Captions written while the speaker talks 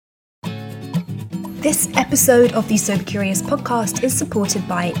This episode of the Sober Curious podcast is supported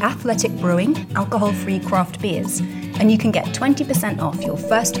by Athletic Brewing, alcohol-free craft beers, and you can get 20% off your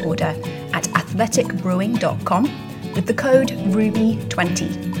first order at athleticbrewing.com with the code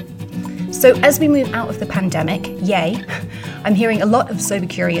RUBY20. So as we move out of the pandemic, yay, I'm hearing a lot of Sober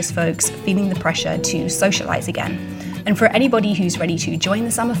Curious folks feeling the pressure to socialise again. And for anybody who's ready to join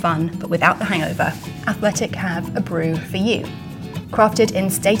the summer fun, but without the hangover, Athletic have a brew for you. Crafted in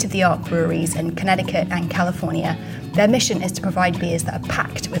state-of-the-art breweries in Connecticut and California, their mission is to provide beers that are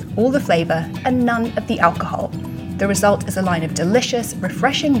packed with all the flavour and none of the alcohol. The result is a line of delicious,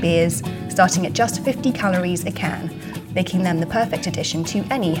 refreshing beers starting at just 50 calories a can, making them the perfect addition to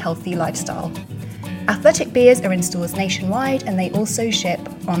any healthy lifestyle. Athletic beers are in stores nationwide and they also ship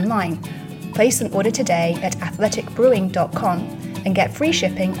online. Place an order today at athleticbrewing.com and get free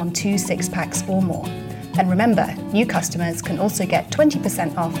shipping on 2 6-packs or more. And remember, new customers can also get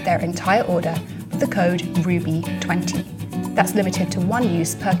 20% off their entire order with the code RUBY20. That's limited to one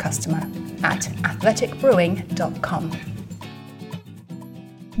use per customer at athleticbrewing.com.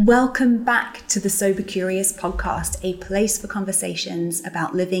 Welcome back to the Sober Curious podcast, a place for conversations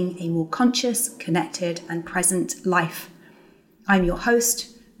about living a more conscious, connected, and present life. I'm your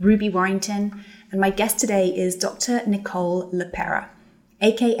host, Ruby Warrington, and my guest today is Dr. Nicole LePera,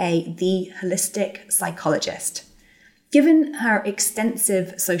 aka the Holistic Psychologist. Given her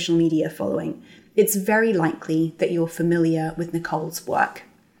extensive social media following, it's very likely that you're familiar with Nicole's work,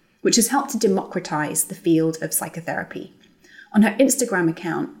 which has helped to democratize the field of psychotherapy. On her Instagram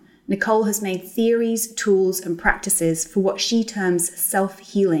account, Nicole has made theories, tools, and practices for what she terms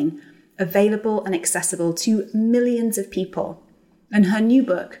self-healing available and accessible to millions of people. And her new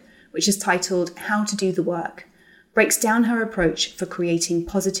book, which is titled How to Do the Work, breaks down her approach for creating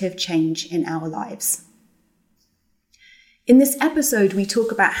positive change in our lives. In this episode, we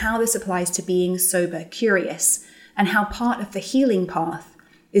talk about how this applies to being sober curious and how part of the healing path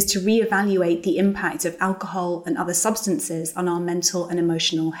is to reevaluate the impact of alcohol and other substances on our mental and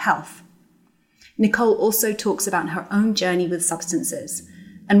emotional health. Nicole also talks about her own journey with substances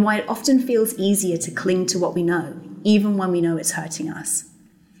and why it often feels easier to cling to what we know, even when we know it's hurting us.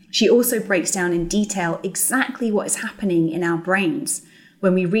 She also breaks down in detail exactly what is happening in our brains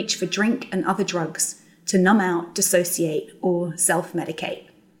when we reach for drink and other drugs to numb out, dissociate, or self-medicate.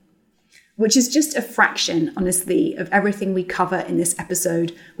 Which is just a fraction, honestly, of everything we cover in this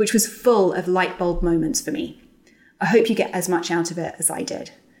episode, which was full of light bulb moments for me. I hope you get as much out of it as I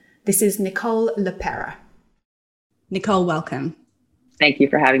did. This is Nicole LePera. Nicole, welcome. Thank you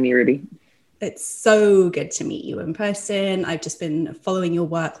for having me, Ruby. It's so good to meet you in person. I've just been following your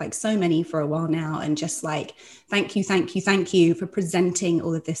work like so many for a while now, and just like, thank you for presenting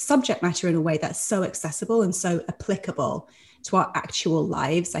all of this subject matter in a way that's so accessible and so applicable to our actual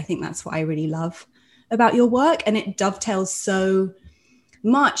lives. I think that's what I really love about your work. And it dovetails so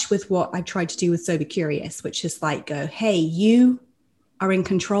much with what I tried to do with Sober Curious, which is like, go, hey, you are in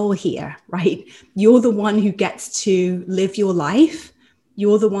control here, right? You're the one who gets to live your life.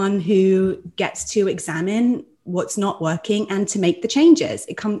 You're the one who gets to examine what's not working and to make the changes.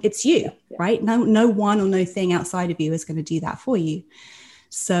 It's you, right? No one or no thing outside of you is going to do that for you.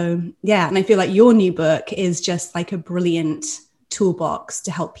 So yeah, and I feel like your new book is just like a brilliant toolbox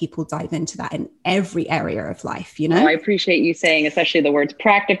to help people dive into that in every area of life, you know? Oh, I appreciate you saying, especially the words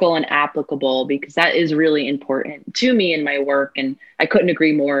practical and applicable, because that is really important to me in my work. And I couldn't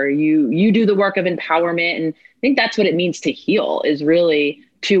agree more. You do the work of empowerment. And I think that's what it means to heal, is really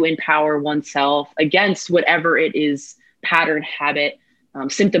to empower oneself against whatever it is, pattern, habit,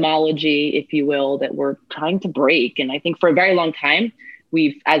 symptomology, if you will, that we're trying to break. And I think for a very long time,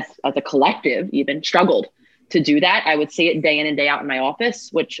 we've, as a collective, even struggled to do that. I would see it day in and day out in my office,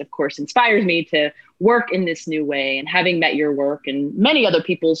 which of course inspires me to work in this new way. And having met your work and many other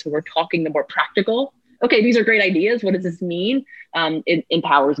people's who are talking the more practical, okay, these are great ideas. What does this mean? It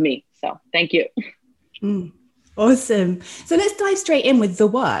empowers me. So thank you. Awesome. So let's dive straight in with the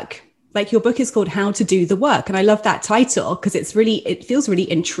work. Like, your book is called How to Do the Work. And I love that title because it feels really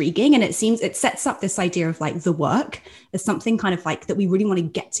intriguing. And it sets up this idea of like the work as something kind of like that we really want to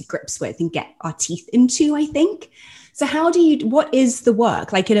get to grips with and get our teeth into, I think. So what is the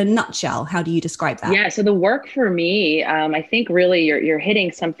work? Like, in a nutshell, how do you describe that? Yeah. So the work for me, I think really you're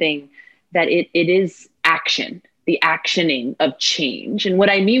hitting something that it is action, the actioning of change. And what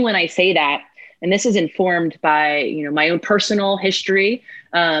I mean when I say that, and this is informed by, my own personal history,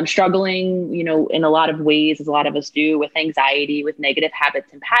 struggling, in a lot of ways, as a lot of us do, with anxiety, with negative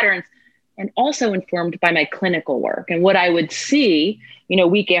habits and patterns, and also informed by my clinical work and what I would see,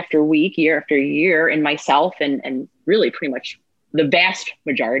 week after week, year after year in myself and really pretty much the vast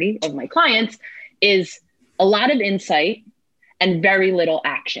majority of my clients is a lot of insight and very little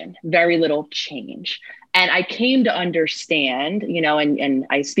action, very little change. And I came to understand, and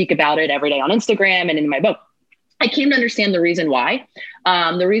I speak about it every day on Instagram and in my book. I came to understand the reason why.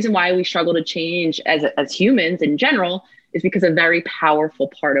 The reason why we struggle to change as humans in general is because a very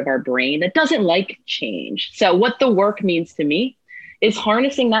powerful part of our brain that doesn't like change. So what the work means to me is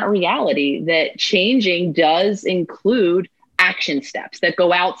harnessing that reality that changing does include action steps that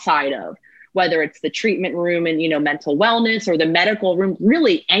go outside of whether it's the treatment room and, mental wellness or the medical room,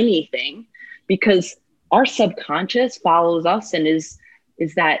 really anything, because our subconscious follows us and is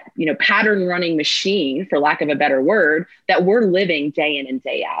that, pattern running machine, for lack of a better word, that we're living day in and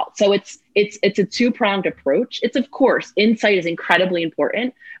day out. So it's a two-pronged approach. It's, of course, insight is incredibly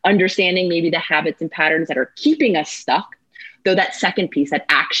important, understanding maybe the habits and patterns that are keeping us stuck. Though that second piece, that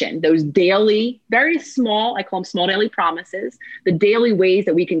action, those daily, very small, I call them small daily promises, the daily ways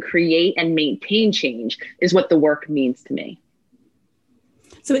that we can create and maintain change is what the work means to me.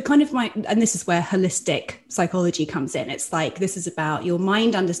 So it kind of might, and this is where holistic psychology comes in. It's like, this is about your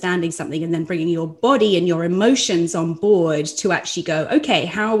mind understanding something and then bringing your body and your emotions on board to actually go, okay,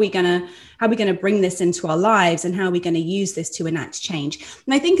 how are we going to bring this into our lives, and how are we going to use this to enact change?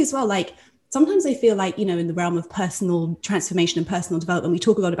 And I think as well, like, sometimes I feel like, in the realm of personal transformation and personal development, we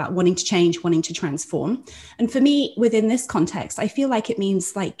talk a lot about wanting to change, wanting to transform. And for me, within this context, I feel like it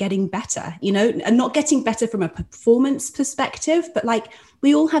means like getting better, and not getting better from a performance perspective, but like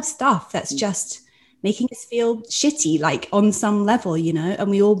we all have stuff that's just making us feel shitty, like on some level,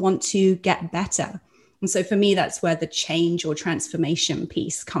 and we all want to get better. And so for me, that's where the change or transformation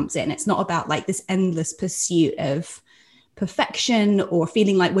piece comes in. It's not about like this endless pursuit of perfection or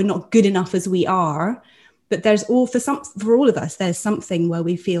feeling like we're not good enough as we are, but there's for all of us, there's something where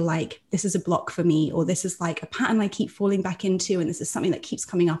we feel like this is a block for me, or this is like a pattern I keep falling back into, and this is something that keeps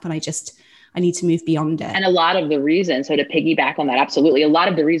coming up, and I need to move beyond it. And a lot of the reason, so to piggyback on that, absolutely, a lot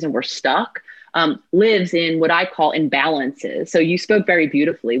of the reason we're stuck lives in what I call imbalances. So you spoke very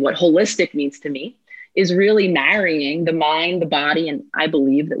beautifully. What holistic means to me is really marrying the mind, the body, and I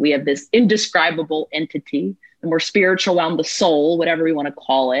believe that we have this indescribable entity, the more spiritual realm, the soul, whatever we want to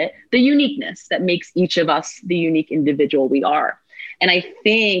call it, the uniqueness that makes each of us the unique individual we are. And I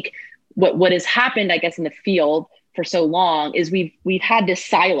think what has happened, I guess, in the field for so long is we've had this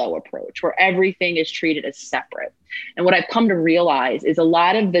silo approach where everything is treated as separate. And what I've come to realize is a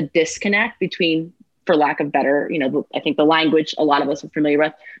lot of the disconnect between, for lack of better, I think the language a lot of us are familiar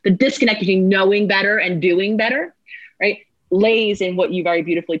with, the disconnect between knowing better and doing better, right, lays in what you very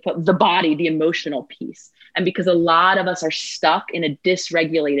beautifully put, the body, the emotional piece. And because a lot of us are stuck in a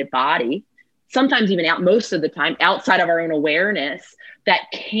dysregulated body, sometimes even most of the time outside of our own awareness, that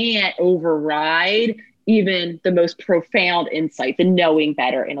can't override even the most profound insight, the knowing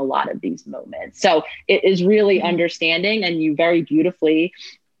better in a lot of these moments. So it is really understanding, and you very beautifully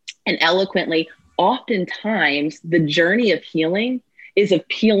and eloquently, oftentimes the journey of healing is of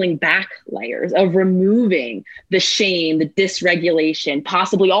peeling back layers, of removing the shame, the dysregulation,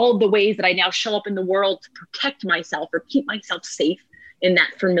 possibly all of the ways that I now show up in the world to protect myself or keep myself safe in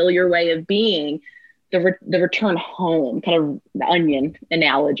that familiar way of being. The return home, kind of the onion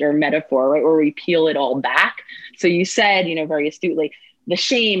analogy or metaphor, right, where we peel it all back. So you said, very astutely, the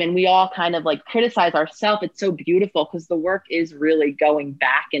shame, and we all kind of like criticize ourselves. It's so beautiful because the work is really going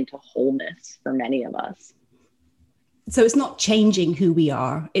back into wholeness for many of us. So it's not changing who we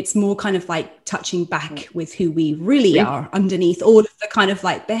are. It's more kind of like touching back with who we really are underneath all of the kind of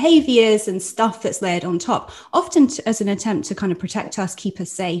like behaviors and stuff that's layered on top, often as an attempt to kind of protect us, keep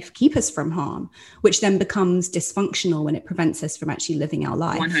us safe, keep us from harm, which then becomes dysfunctional when it prevents us from actually living our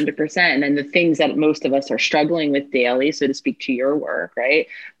life. 100%. And then the things that most of us are struggling with daily, so to speak, to your work, right?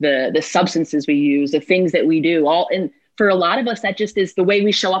 The substances we use, the things that we do, all in. For a lot of us, that just is the way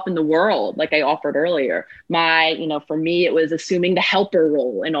we show up in the world. Like I offered earlier, for me, it was assuming the helper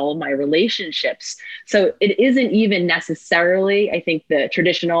role in all of my relationships. So it isn't even necessarily, I think, the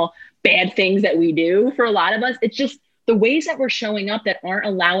traditional bad things that we do for a lot of us. It's just the ways that we're showing up that aren't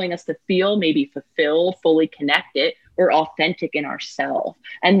allowing us to feel maybe fulfilled, fully connected, or authentic in ourselves.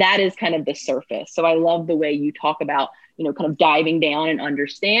 And that is kind of the surface. So I love the way you talk about kind of diving down and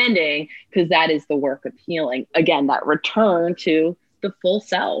understanding, because that is the work of healing. Again, that return to the full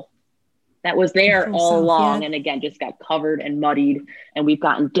self that was there all along. Yeah. And again, just got covered and muddied, and we've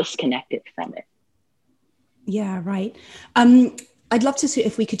gotten disconnected from it. Yeah, right. I'd love to see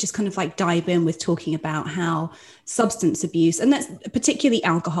if we could just kind of like dive in with talking about how substance abuse, and that's particularly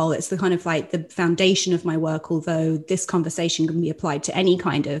alcohol, it's the kind of like the foundation of my work, although this conversation can be applied to any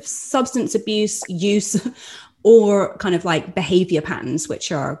kind of substance abuse use or kind of like behavior patterns,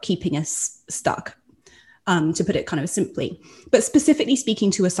 which are keeping us stuck, to put it kind of simply. But specifically speaking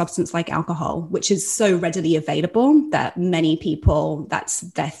to a substance like alcohol, which is so readily available that many people, that's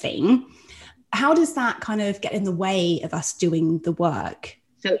their thing. How does that kind of get in the way of us doing the work?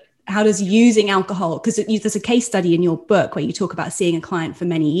 So how does using alcohol, because there's a case study in your book where you talk about seeing a client for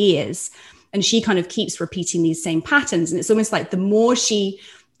many years, and she kind of keeps repeating these same patterns. And it's almost like the more she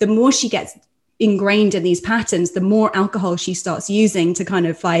gets ingrained in these patterns, the more alcohol she starts using to kind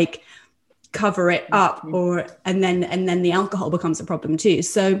of like cover it up, and then the alcohol becomes a problem too.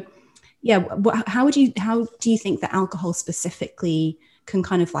 So yeah, how do you think that alcohol specifically can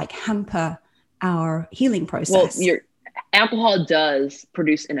kind of like hamper our healing process? Well, alcohol does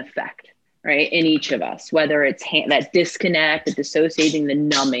produce an effect, right, in each of us, whether it's that disconnect, the dissociating, the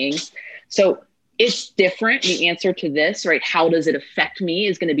numbing. So it's different. The answer to this, right, how does it affect me,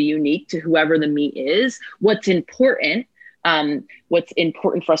 is going to be unique to whoever the me is. What's important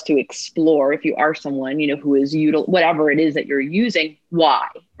for us to explore, if you are someone, who is whatever it is that you're using, why,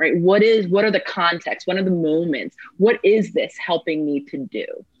 right? What are the contexts? What are the moments? What is this helping me to do?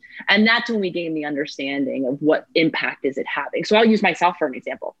 And that's when we gain the understanding of what impact is it having. So I'll use myself for an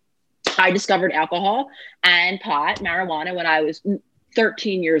example. I discovered alcohol and marijuana, when I was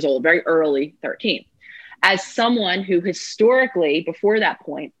 13 years old, very early 13. As someone who historically, before that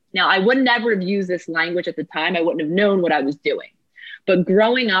point, now I would never have used this language at the time. I wouldn't have known what I was doing. But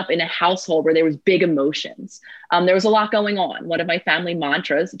growing up in a household where there was big emotions, there was a lot going on. One of my family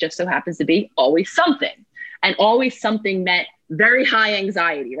mantras just so happens to be always something. And always something meant very high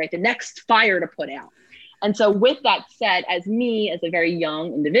anxiety, right? The next fire to put out. And so with that said, as a very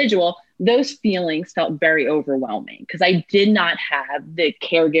young individual, those feelings felt very overwhelming because I did not have the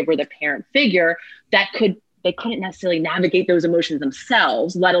caregiver, the parent figure they couldn't necessarily navigate those emotions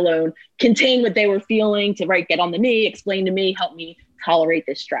themselves, let alone contain what they were feeling to, right, get on the knee, explain to me, help me tolerate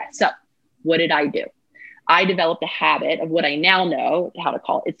this stress. So what did I do? I developed a habit of what I now know how to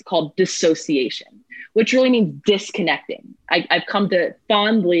call it. It's called dissociation, which really means disconnecting. I've come to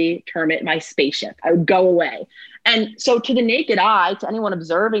fondly term it my spaceship. I would go away. And so to the naked eye, to anyone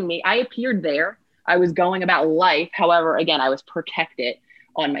observing me, I appeared there. I was going about life. However, again, I was protected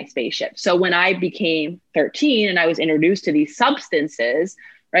on my spaceship. So when I became 13 and I was introduced to these substances,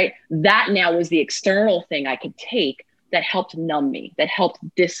 right, that now was the external thing I could take that helped numb me, that helped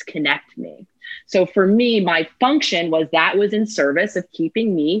disconnect me. So for me, my function was in service of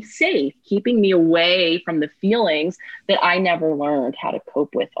keeping me safe, keeping me away from the feelings that I never learned how to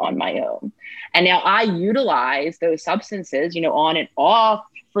cope with on my own. And now I utilize those substances, on and off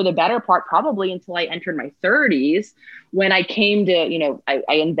for the better part, probably until I entered my 30s, when I came to,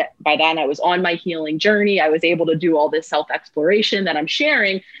 by then I was on my healing journey. I was able to do all this self-exploration that I'm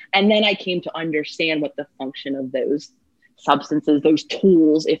sharing. And then I came to understand what the function of those substances, those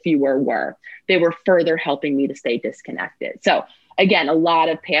tools, if you were. They were further helping me to stay disconnected. So again, a lot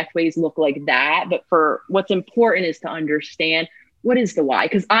of pathways look like that. But for what's important is to understand what is the why,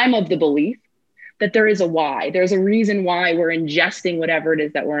 because I'm of the belief that there is a why. There's a reason why we're ingesting whatever it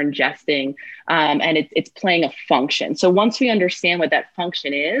is that we're ingesting, and it's playing a function. So once we understand what that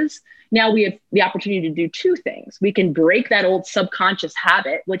function is, now we have the opportunity to do two things. We can break that old subconscious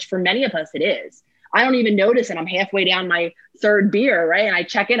habit, which for many of us it is. I don't even notice it. I'm halfway down my third beer, right? And I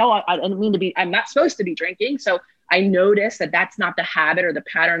check in, I'm not supposed to be drinking. So I notice that that's not the habit or the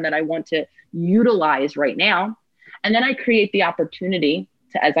pattern that I want to utilize right now. And then I create the opportunity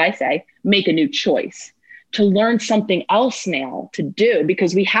to, as I say, make a new choice, to learn something else now to do,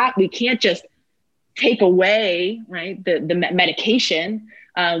 because we can't just take away, right, the medication.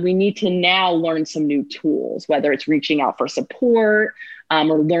 We need to now learn some new tools, whether it's reaching out for support,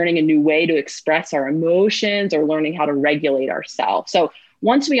 or learning a new way to express our emotions, or learning how to regulate ourselves. So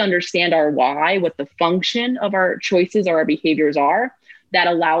once we understand our why, what the function of our choices or our behaviors are, that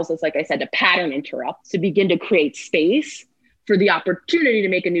allows us, like I said, to pattern interrupt, to begin to create space for the opportunity to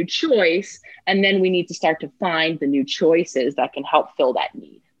make a new choice. And then we need to start to find the new choices that can help fill that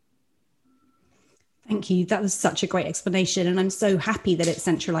need. Thank you. That was such a great explanation. And I'm so happy that it's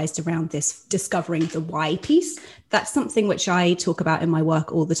centralized around this discovering the why piece. That's something which I talk about in my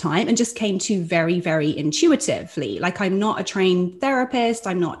work all the time and just came to very, very intuitively. Like, I'm not a trained therapist.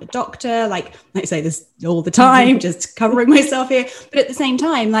 I'm not a doctor. Like I say this all the time, just covering myself here. But at the same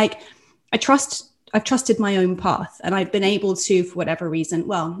time, like I've trusted my own path, and I've been able to, for whatever reason,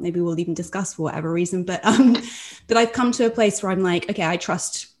 well, maybe we'll even discuss for whatever reason, but I've come to a place where I'm like, okay, I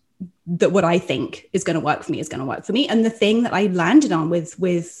trust that what I think is going to work for me is going to work for me. And the thing that I landed on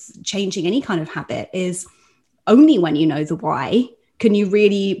with changing any kind of habit is only when you know the why can you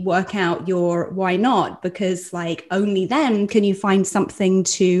really work out your why not? Because like only then can you find something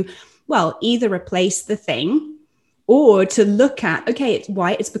to, well, either replace the thing or to look at, okay, it's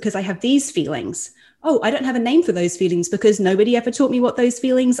why? It's because I have these feelings. Oh, I don't have a name for those feelings because nobody ever taught me what those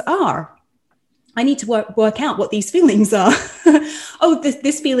feelings are. I need to work out what these feelings are. Oh,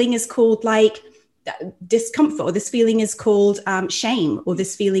 this feeling is called like discomfort, or this feeling is called shame, or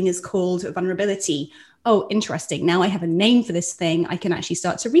this feeling is called vulnerability. Oh, interesting. Now I have a name for this thing. I can actually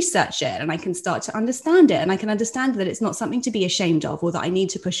start to research it, and I can start to understand it. And I can understand that it's not something to be ashamed of or that I need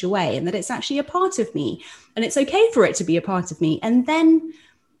to push away, and that it's actually a part of me. And it's okay for it to be a part of me. And then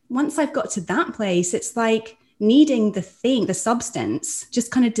once I've got to that place, it's like needing the thing, the substance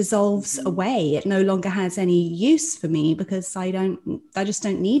just kind of dissolves away. It no longer has any use for me because I just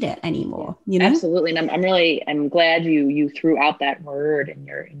don't need it anymore. You know? Absolutely. And I'm glad you threw out that word in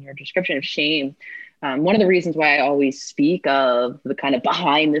your description of shame. One of the reasons why I always speak of the kind of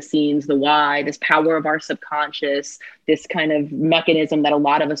behind the scenes, the why, this power of our subconscious, this kind of mechanism that a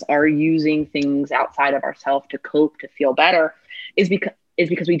lot of us are using things outside of ourselves to cope, to feel better, is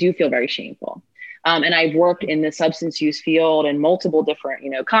because we do feel very shameful. And I've worked in the substance use field in multiple different,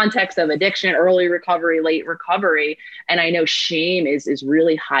 contexts of addiction, early recovery, late recovery. And I know shame is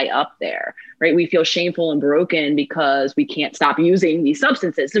really high up there, right? We feel shameful and broken because we can't stop using these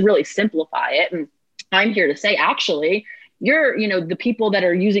substances, to really simplify it. And I'm here to say, actually, the people that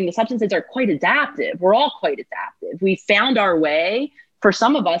are using the substances are quite adaptive. We're all quite adaptive. We found our way, for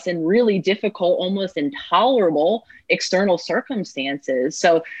some of us, in really difficult, almost intolerable external circumstances.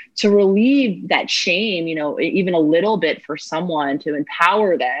 So to relieve that shame, even a little bit for someone, to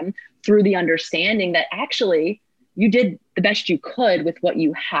empower them through the understanding that actually you did the best you could with what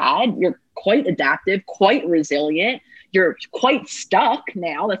you had. You're quite adaptive, quite resilient. You're quite stuck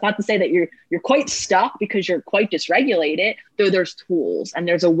now. That's not to say that you're quite stuck because you're quite dysregulated, though there's tools and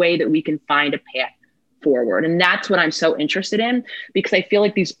there's a way that we can find a path forward. And that's what I'm so interested in, because I feel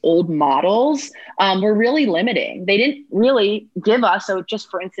like these old models were really limiting. They didn't really give us. So just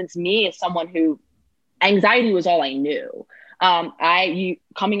for instance, me as someone who anxiety was all I knew.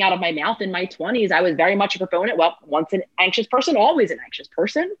 Coming out of my mouth in my 20s, I was very much a proponent. Well, once an anxious person, always an anxious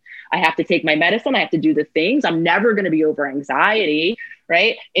person. I have to take my medicine. I have to do the things. I'm never going to be over anxiety,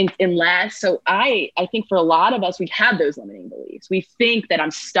 right? Unless, so I think for a lot of us, we have those limiting beliefs. We think that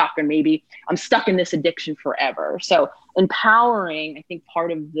I'm stuck, or maybe I'm stuck in this addiction forever. So empowering, I think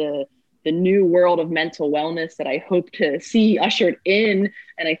part of the new world of mental wellness that I hope to see ushered in,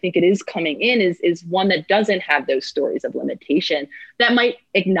 and I think it is coming in, is one that doesn't have those stories of limitation, that might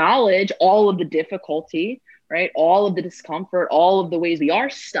acknowledge all of the difficulty, right? All of the discomfort, all of the ways we are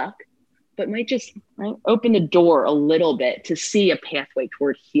stuck, but might just open the door a little bit to see a pathway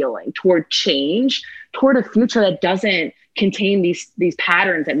toward healing, toward change, toward a future that doesn't contain these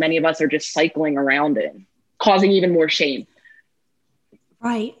patterns that many of us are just cycling around in, causing even more shame.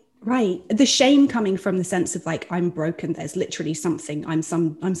 Right. The shame coming from the sense of like, I'm broken. There's literally something, I'm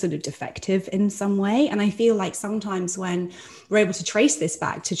sort of defective in some way. And I feel like sometimes when we're able to trace this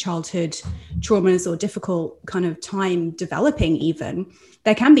back to childhood traumas or difficult kind of time developing, even,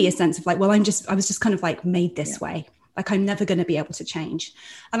 there can be a sense of like, well, I was just kind of like made this way. Like I'm never going to be able to change.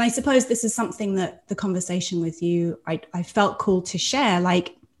 And I suppose this is something that the conversation with you, I felt called to share.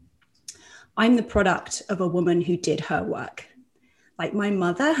 Like I'm the product of a woman who did her work. Like my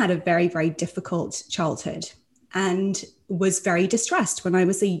mother had a very, very difficult childhood and was very distressed when I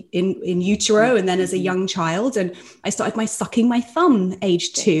was in utero and then as a young child. And I started sucking my thumb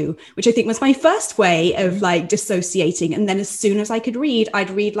age 2, which I think was my first way of like dissociating. And then as soon as I could read,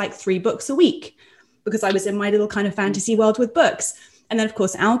 I'd read like 3 books a week because I was in my little kind of fantasy world with books. And then of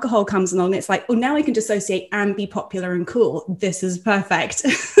course, alcohol comes along. It's like, oh, now I can dissociate and be popular and cool. This is perfect.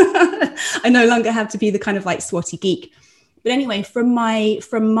 I no longer have to be the kind of like swotty geek. But anyway, from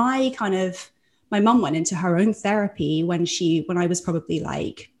my kind of, my mum went into her own therapy when I was probably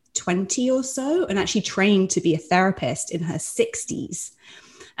like 20 or so, and actually trained to be a therapist in her 60s.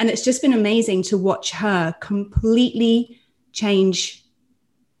 And it's just been amazing to watch her completely change,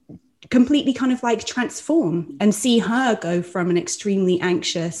 completely kind of like transform, and see her go from an extremely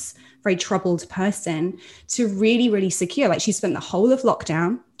anxious, very troubled person to really, really secure. Like she spent the whole of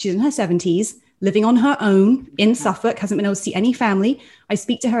lockdown, she's in her 70s, living on her own in Suffolk, hasn't been able to see any family. I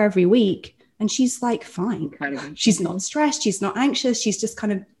speak to her every week and she's like, fine. She's not stressed. She's not anxious. She's just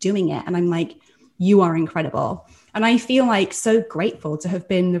kind of doing it. And I'm like, you are incredible. And I feel like so grateful to have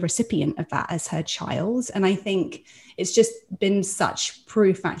been the recipient of that as her child. And I think it's just been such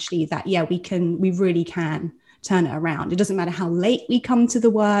proof actually that, yeah, we really can turn it around. It doesn't matter how late we come to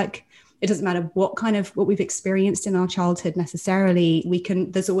the work. It doesn't matter what we've experienced in our childhood necessarily.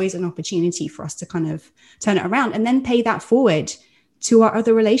 There's always an opportunity for us to kind of turn it around and then pay that forward to our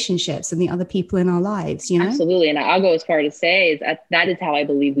other relationships and the other people in our lives, Absolutely. And I'll go as far to say that is how I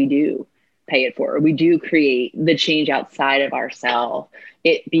believe we do pay it forward. We do create the change outside of ourselves.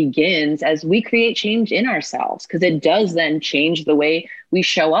 It begins as we create change in ourselves, because it does then change the way we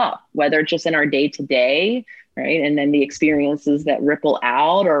show up, whether it's just in our day to day, right? And then the experiences that ripple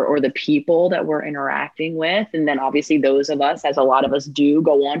out, or the people that we're interacting with. And then obviously those of us, as a lot of us do,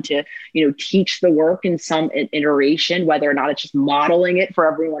 go on to, teach the work in some iteration, whether or not it's just modeling it for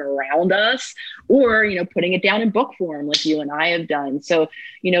everyone around us, or, putting it down in book form like you and I have done. So,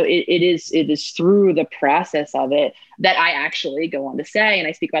 it is through the process of it that I actually go on to say, and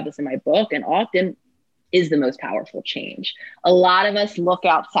I speak about this in my book, and often is the most powerful change. A lot of us look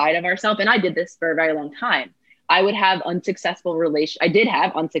outside of ourselves, and I did this for a very long time. I did have unsuccessful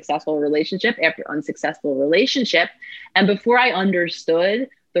relationship after unsuccessful relationship. And before I understood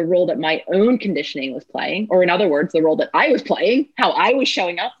the role that my own conditioning was playing, or in other words, the role that I was playing, how I was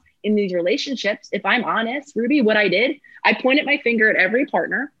showing up in these relationships, if I'm honest, Ruby, what I did, I pointed my finger at every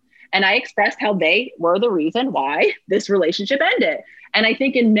partner and I expressed how they were the reason why this relationship ended. And I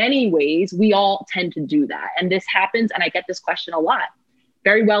think in many ways, we all tend to do that. And this happens, and I get this question a lot,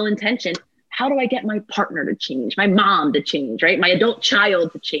 very well-intentioned. How do I get my partner to change, my mom to change, right? My adult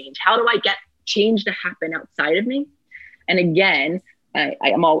child to change? How do I get change to happen outside of me? And again,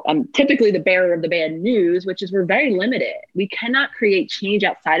 I'm typically the bearer of the bad news, which is we're very limited. We cannot create change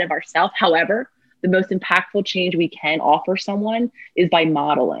outside of ourselves. However, the most impactful change we can offer someone is by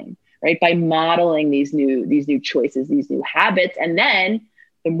modeling, right? By modeling these new choices, these new habits. And then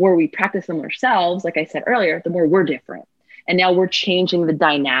the more we practice them ourselves, like I said earlier, the more we're different. And now we're changing the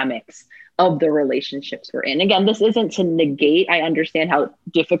dynamics of the relationships we're in. Again, this isn't to negate. I understand how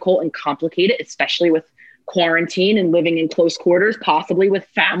difficult and complicated, especially with quarantine and living in close quarters, possibly with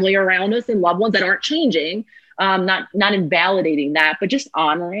family around us and loved ones that aren't changing, not invalidating that, but just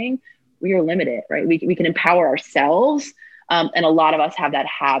honoring we are limited, right? We can empower ourselves. And a lot of us have that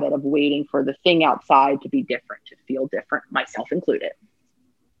habit of waiting for the thing outside to be different, to feel different, myself included.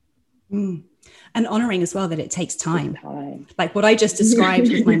 And honoring as well that it takes time. Like what I just described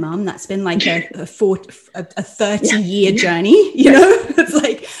with my mom, that's been like a 30-year journey, It's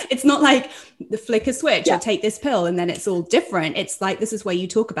like, it's not like the flick a switch or take this pill and then it's all different. It's like, this is where you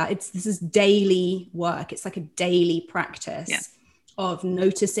talk about this is daily work. It's like a daily practice of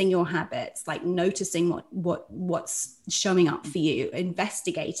noticing your habits, like noticing what's showing up for you,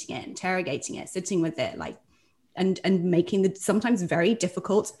 investigating it, interrogating it, sitting with it, like, and making the sometimes very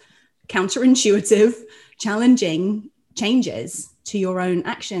difficult, counterintuitive, challenging changes to your own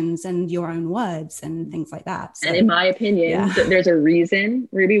actions and your own words and things like that. So, and in my opinion, there's a reason,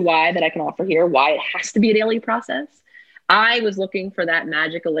 Ruby, why that I can offer here, why it has to be a daily process. I was looking for that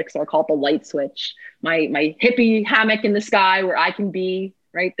magic elixir called the light switch, my hippie hammock in the sky where I can be,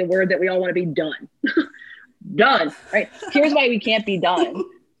 right? The word that we all want to be, done. Done, right? Here's why we can't be done,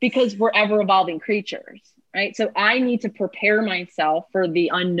 because we're ever evolving creatures. Right. So I need to prepare myself for the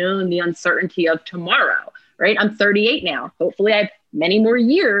unknown, the uncertainty of tomorrow. Right. I'm 38 now. Hopefully I have many more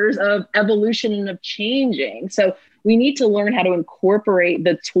years of evolution and of changing. So we need to learn how to incorporate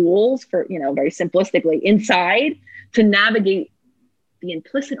the tools for, very simplistically inside to navigate the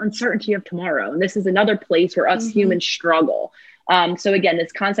implicit uncertainty of tomorrow. And this is another place where us humans struggle. So again,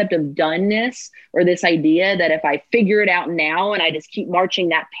 this concept of doneness, or this idea that if I figure it out now and I just keep marching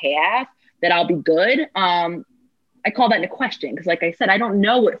that path, that I'll be good. I call that into question because, like I said, I don't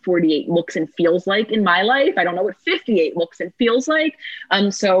know what 48 looks and feels like in my life. I don't know what 58 looks and feels like.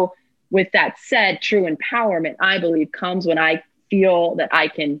 So with that said, true empowerment, I believe, comes when I feel that I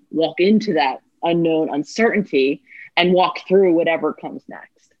can walk into that unknown uncertainty and walk through whatever comes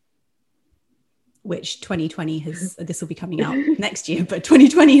next. Which 2020 has, this will be coming out next year, but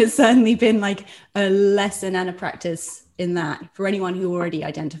 2020 has certainly been like a lesson and a practice in that. For anyone who already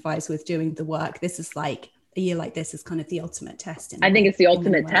identifies with doing the work, this is like a year like this is kind of the ultimate test. I think it's the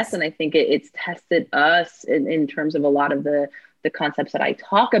ultimate test. And I think it's tested us in terms of a lot of the concepts that I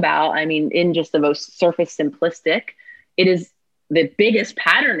talk about. I mean, in just the most surface simplistic, it is the biggest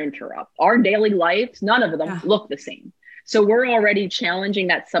pattern interrupt. Our daily lives, none of them look the same. So we're already challenging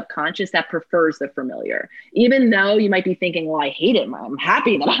that subconscious that prefers the familiar, even though you might be thinking, well, I hate it. I'm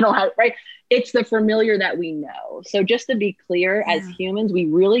happy that I don't have it, right? It's the familiar that we know. So just to be clear, as humans, we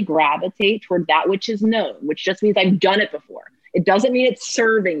really gravitate toward that which is known, which just means I've done it before. It doesn't mean it's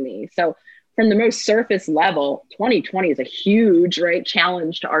serving me. So from the most surface level, 2020 is a huge, right,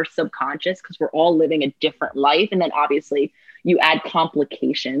 challenge to our subconscious because we're all living a different life. And then obviously you add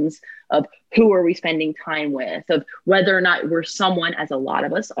complications of who are we spending time with, of whether or not we're someone, as a lot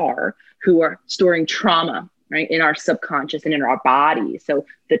of us are, who are storing trauma, right, in our subconscious and in our body. So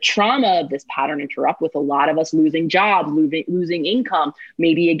the trauma of this pattern interrupt with a lot of us losing jobs, losing income,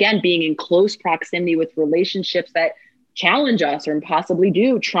 maybe again, being in close proximity with relationships that challenge us or possibly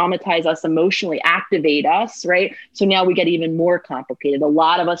do traumatize us emotionally, activate us, right? So now we get even more complicated. A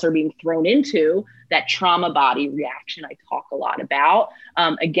lot of us are being thrown into that trauma body reaction I talk a lot about.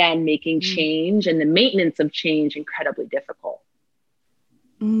 Again, making change and the maintenance of change incredibly difficult.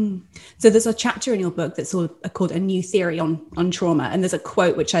 So there's a chapter in your book that's called A New Theory on Trauma. And there's a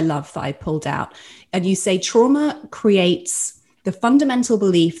quote which I love that I pulled out. And you say, trauma creates the fundamental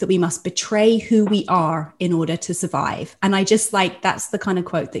belief that we must betray who we are in order to survive. And I just that's the kind of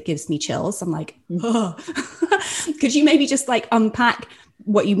quote that gives me chills. I'm like, oh. Could you maybe just unpack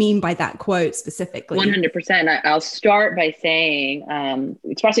what you mean by that quote specifically? 100%. I'll start by saying,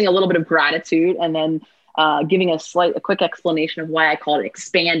 expressing a little bit of gratitude and then giving a quick explanation of why I call it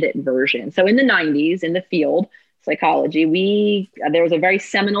expanded version. So in the 90s, in the field, psychology, there was a very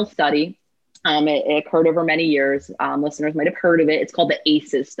seminal study. It occurred over many years. Listeners might have heard of it. It's called the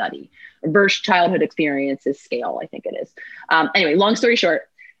ACEs study, Reverse Childhood Experiences Scale, I think it is. Anyway, long story short,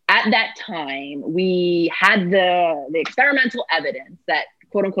 at that time, we had the experimental evidence that,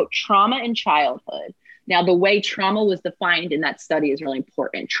 quote unquote, trauma in childhood. Now, the way trauma was defined in that study is really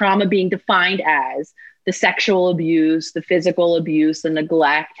important. Trauma being defined as the sexual abuse, the physical abuse, the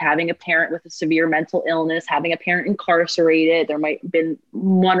neglect, having a parent with a severe mental illness, having a parent incarcerated. There might have been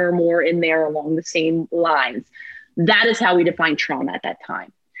one or more in there along the same lines. That is how we defined trauma at that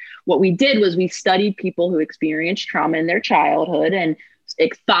time. What we did was we studied people who experienced trauma in their childhood and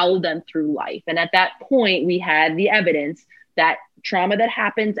followed them through life. And at that point, we had the evidence that trauma that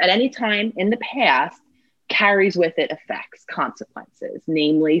happens at any time in the past carries with it effects, consequences,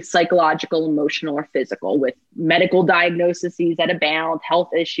 namely psychological, emotional, or physical, with medical diagnoses that abound, health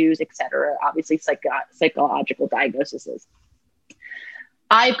issues, et cetera, obviously psychological diagnoses.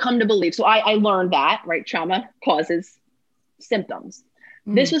 I've come to believe, so I learned that, right, trauma causes symptoms.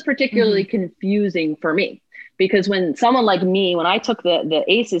 This was particularly confusing for me because when someone like me, when I took the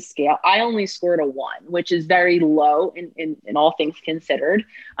ACEs scale, I only scored a 1, which is very low in all things considered.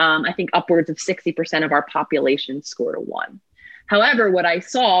 I think upwards of 60% of our population scored a 1. However, what I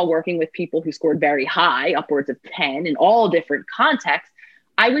saw working with people who scored very high, upwards of 10 in all different contexts,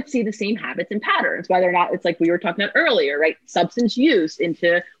 I would see the same habits and patterns, whether or not it's like we were talking about earlier, right? Substance use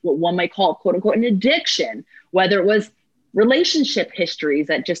into what one might call, quote unquote, an addiction, whether it was relationship histories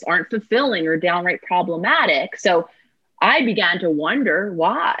that just aren't fulfilling or downright problematic. So I began to wonder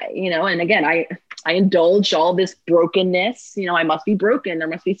why, and again, I indulged all this brokenness, I must be broken. There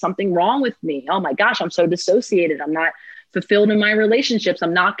must be something wrong with me. Oh my gosh, I'm so dissociated. I'm not fulfilled in my relationships.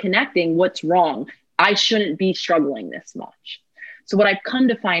 I'm not connecting. What's wrong? I shouldn't be struggling this much. So what I've come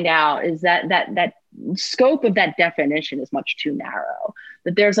to find out is that scope of that definition is much too narrow,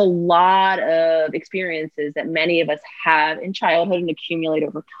 that there's a lot of experiences that many of us have in childhood and accumulate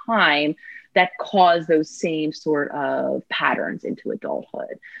over time that cause those same sort of patterns into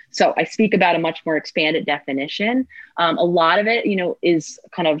adulthood. So I speak about a much more expanded definition. A lot of it, is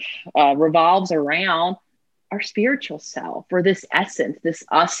kind of revolves around our spiritual self or this essence, this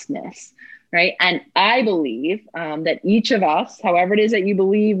usness. Right. And I believe that each of us, however it is that you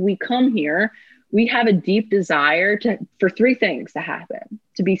believe we come here, we have a deep desire for 3 things to happen: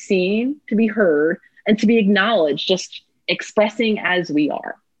 to be seen, to be heard, and to be acknowledged, just expressing as we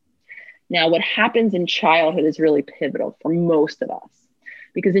are. Now, what happens in childhood is really pivotal for most of us,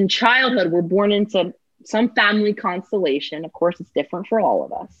 because in childhood, we're born into some family constellation. Of course, it's different for all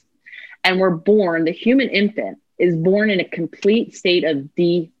of us. And the human infant is born in a complete state of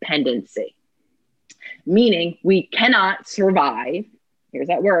dependency. Meaning we cannot survive, here's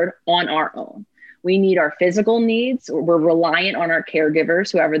that word, on our own. We need our physical needs. We're reliant on our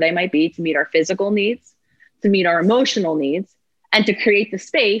caregivers, whoever they might be, to meet our physical needs, to meet our emotional needs, and to create the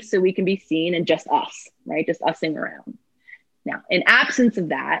space so we can be seen and just us, right? Just using around. Now, in absence of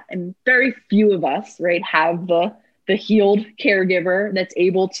that, and very few of us, right, have the healed caregiver that's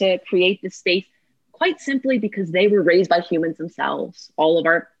able to create the space, quite simply because they were raised by humans themselves. All of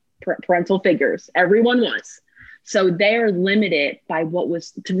our parental figures, everyone was. So they're limited by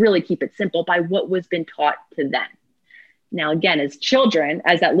to really keep it simple, by what was been taught to them. Now, again, as children,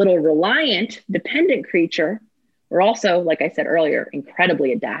 as that little reliant, dependent creature, we're also, like I said earlier,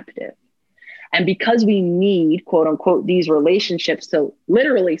 incredibly adaptive. And because we need, quote unquote, these relationships to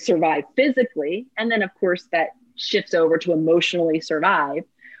literally survive physically, and then of course that shifts over to emotionally survive,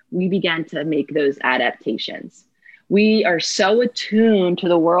 we began to make those adaptations. We are so attuned to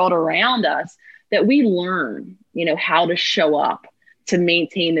the world around us that we learn, how to show up to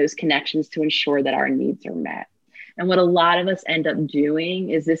maintain those connections to ensure that our needs are met. And what a lot of us end up doing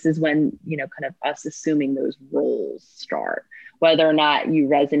is this is when, kind of us assuming those roles start, whether or not you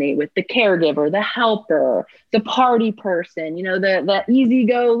resonate with the caregiver, the helper, the party person, the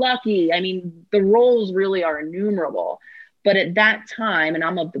easy-go-lucky. I mean, the roles really are innumerable. But at that time, and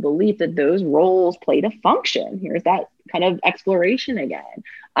I'm of the belief that those roles played a function. Here's that kind of exploration again.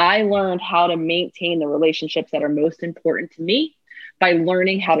 I learned how to maintain the relationships that are most important to me by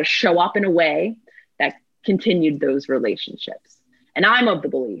learning how to show up in a way that continued those relationships. And I'm of the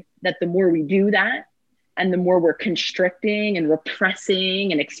belief that the more we do that, and the more we're constricting and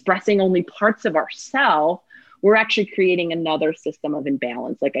repressing and expressing only parts of ourselves, we're actually creating another system of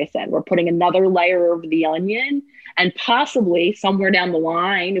imbalance. Like I said, we're putting another layer over the onion, and possibly somewhere down the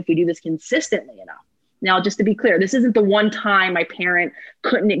line, if we do this consistently enough. Now, just to be clear, this isn't the one time my parent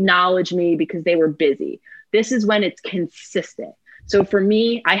couldn't acknowledge me because they were busy. This is when it's consistent. So for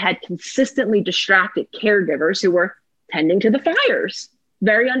me, I had consistently distracted caregivers who were tending to the fires,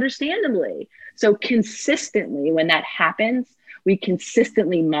 very understandably. So consistently, when that happens, we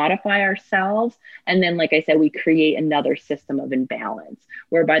consistently modify ourselves. And then, like I said, we create another system of imbalance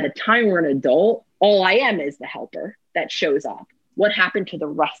where by the time we're an adult, all I am is the helper that shows up. What happened to the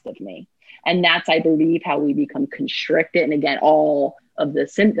rest of me? And that's, I believe, how we become constricted. And again, all of the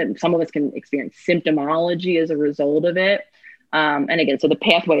symptoms, some of us can experience symptomology as a result of it. And again, so the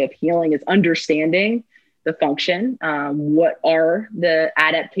pathway of healing is understanding the function. What are the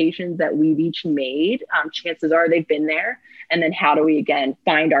adaptations that we've each made? Chances are they've been there. And then how do we, again,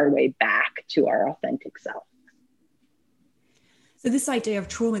 find our way back to our authentic self? So this idea of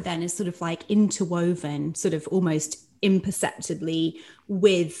trauma then is sort of like interwoven, sort of almost imperceptibly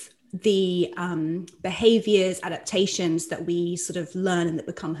with the behaviors, adaptations that we sort of learn and that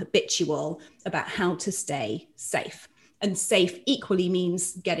become habitual about how to stay safe. And safe equally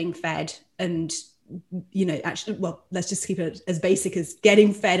means getting fed and, actually, well, let's just keep it as basic as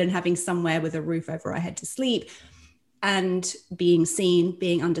getting fed and having somewhere with a roof over our head to sleep, and being seen,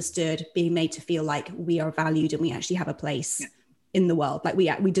 being understood, being made to feel like we are valued and we actually have a place in the world. Like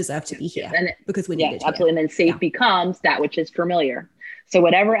we deserve to be here because we need it. Absolutely. Here. And then safe becomes that which is familiar. So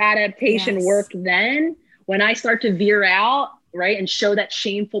whatever adaptation worked then, when I start to veer out, right, and show that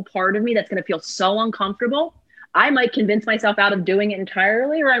shameful part of me that's going to feel so uncomfortable, I might convince myself out of doing it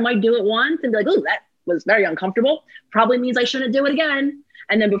entirely, or I might do it once and be like, oh, that was very uncomfortable. Probably means I shouldn't do it again.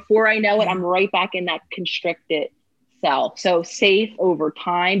 And then before I know it, I'm right back in that constricted self. So safe over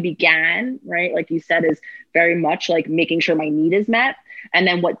time began, right, like you said, is very much like making sure my need is met. And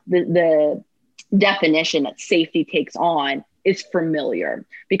then what the definition that safety takes on is familiar.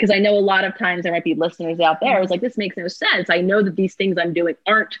 Because I know a lot of times there might be listeners out there who's like, this makes no sense. I know that these things I'm doing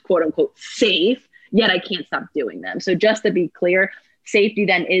aren't quote unquote safe, yet I can't stop doing them. So just to be clear, safety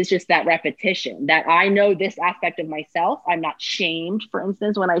then is just that repetition that I know this aspect of myself. I'm not shamed, for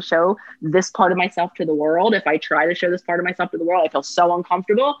instance, when I show this part of myself to the world. If I try to show this part of myself to the world, I feel so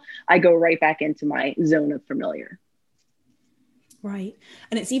uncomfortable. I go right back into my zone of familiar. Right.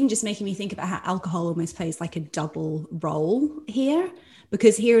 And it's even just making me think about how alcohol almost plays like a double role here.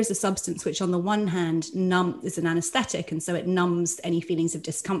 Because here is a substance which on the one hand is an anesthetic, and so it numbs any feelings of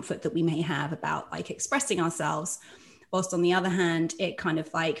discomfort that we may have about like expressing ourselves. Whilst on the other hand, it kind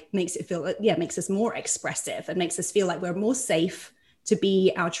of like makes it feel, makes us more expressive and makes us feel like we're more safe to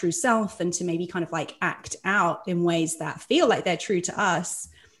be our true self and to maybe kind of like act out in ways that feel like they're true to us,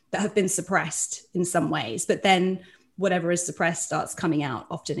 that have been suppressed in some ways. But then whatever is suppressed starts coming out,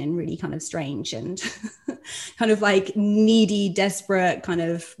 often in really kind of strange and kind of like needy, desperate, kind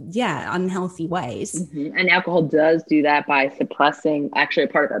of, unhealthy ways. Mm-hmm. And alcohol does do that by suppressing actually a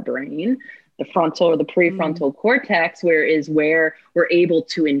part of our brain, the frontal or the prefrontal cortex, where we're able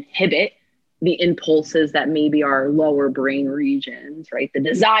to inhibit the impulses that maybe are lower brain regions, right? The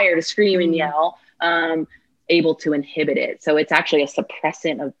desire to scream and yell, able to inhibit it. So it's actually a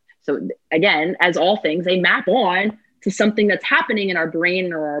suppressant of, so again, as all things, they map on to something that's happening in our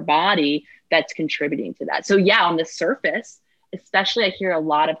brain or our body that's contributing to that. So on the surface, especially I hear a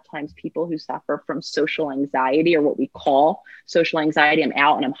lot of times people who suffer from social anxiety, or what we call social anxiety. I'm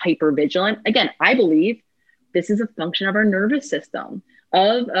out and I'm hyper vigilant. Again, I believe this is a function of our nervous system,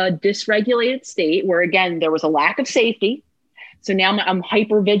 of a dysregulated state where, again, there was a lack of safety. So now I'm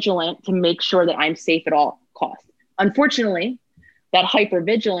hyper vigilant to make sure that I'm safe at all costs. Unfortunately, that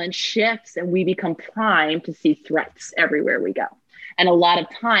hypervigilance shifts and we become primed to see threats everywhere we go. And a lot of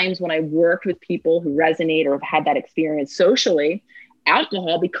times when I've worked with people who resonate or have had that experience socially,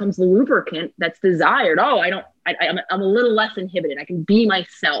 alcohol becomes the lubricant that's desired. Oh, I'm a little less inhibited. I can be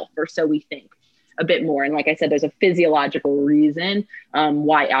myself, or so we think, a bit more. And like I said, there's a physiological reason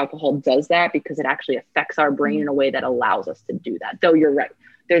why alcohol does that, because it actually affects our brain in a way that allows us to do that. Though you're right,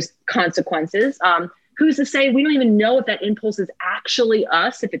 there's consequences. Who's to say we don't even know if that impulse is actually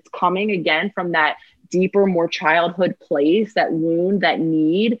us, if it's coming again from that deeper, more childhood place, that wound, that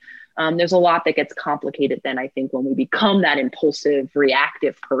need. There's a lot that gets complicated then, I think, when we become that impulsive,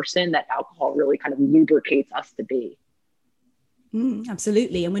 reactive person that alcohol really kind of lubricates us to be.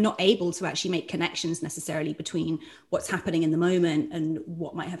 Absolutely. And we're not able to actually make connections necessarily between what's happening in the moment and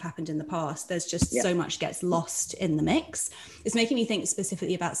what might have happened in the past. There's just so much gets lost in the mix. It's making me think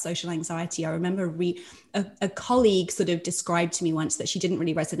specifically about social anxiety. I remember a colleague sort of described to me once that she didn't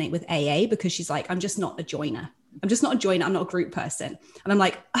really resonate with AA because she's like, I'm just not a joiner. I'm not a group person. And I'm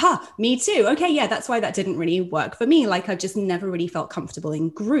like, me too. Okay. Yeah. That's why that didn't really work for me. Like, I just never really felt comfortable in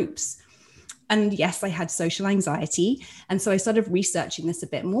groups. And yes, I had social anxiety. And so I started researching this a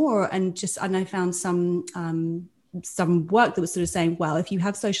bit more and I found some work that was sort of saying, well, if you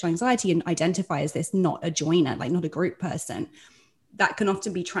have social anxiety and identify as this, not a joiner, like not a group person, that can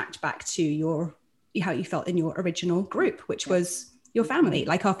often be tracked back to how you felt in your original group, which was your family.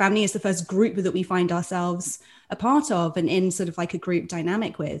 Like, our family is the first group that we find ourselves a part of and in sort of like a group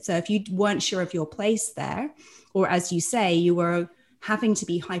dynamic with. So if you weren't sure of your place there, or as you say, you were having to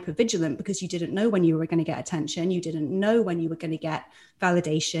be hyper vigilant because you didn't know when you were going to get attention. You didn't know when you were going to get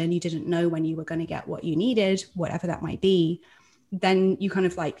validation. You didn't know when you were going to get what you needed, whatever that might be. Then you kind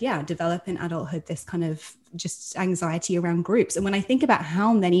of develop in adulthood this kind of just anxiety around groups. And when I think about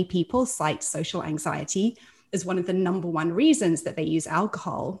how many people cite social anxiety as one of the number one reasons that they use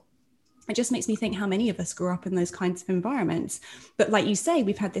alcohol, it just makes me think how many of us grew up in those kinds of environments. But like you say,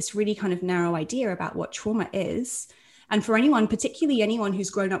 we've had this really kind of narrow idea about what trauma is. And for anyone, particularly anyone who's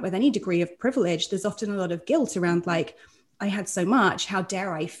grown up with any degree of privilege, there's often a lot of guilt around like, I had so much, how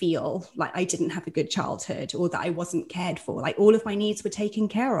dare I feel like I didn't have a good childhood or that I wasn't cared for, like all of my needs were taken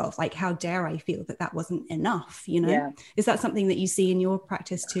care of. Like, how dare I feel that wasn't enough, Is that something that you see in your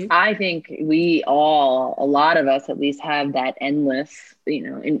practice too? I think a lot of us at least have that endless,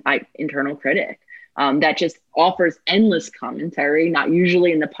 internal critic that just offers endless commentary, not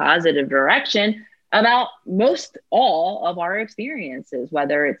usually in the positive direction, about most all of our experiences,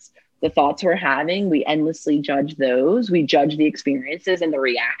 whether it's the thoughts we're having, we endlessly judge those. We judge the experiences and the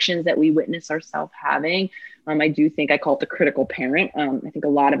reactions that we witness ourselves having. I do think I call it the critical parent. I think a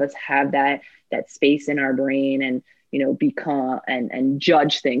lot of us have that space in our brain and, become and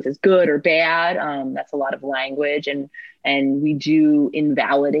judge things as good or bad. That's a lot of language and we do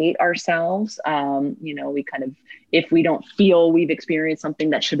invalidate ourselves. We kind of, if we don't feel we've experienced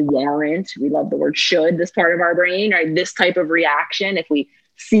something that should warrant, we love the word should, this part of our brain, or this type of reaction. If we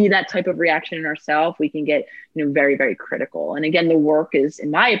see that type of reaction in ourselves, we can get, very, very critical. And again, the work is,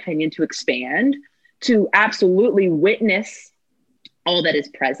 in my opinion, to expand, to absolutely witness all that is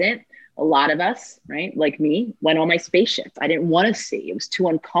present. A lot of us, right, like me, went on my spaceship. I didn't want to see. It was too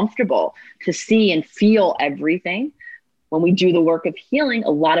uncomfortable to see and feel everything. When we do the work of healing,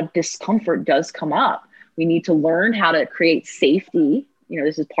 a lot of discomfort does come up. We need to learn how to create safety.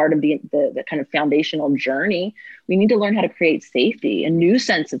 This is part of the kind of foundational journey. We need to learn how to create safety, a new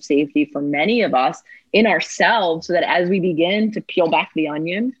sense of safety for many of us in ourselves, so that as we begin to peel back the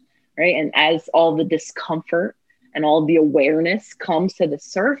onion, right, and as all the discomfort and all the awareness comes to the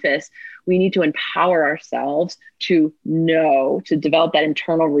surface, we need to empower ourselves to develop that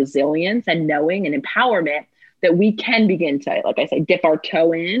internal resilience and knowing and empowerment that we can begin to, like I said, dip our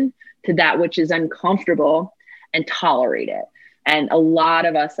toe in to that which is uncomfortable and tolerate it. And a lot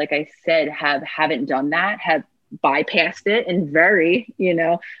of us, like I said, haven't done that, have bypassed it in very,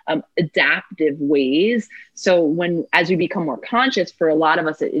 adaptive ways. So as we become more conscious, for a lot of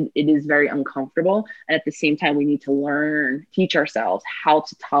us, it is very uncomfortable. And at the same time, we need to teach ourselves how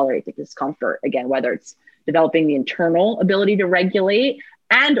to tolerate the discomfort. Again, whether it's developing the internal ability to regulate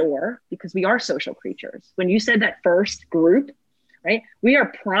or because we are social creatures. When you said that first group, right, we are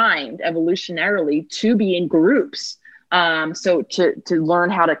primed evolutionarily to be in groups. So to learn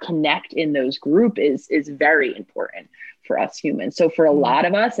how to connect in those groups is very important for us humans. So for a lot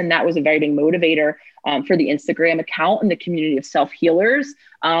of us, and that was a very big motivator for the Instagram account and the community of self-healers,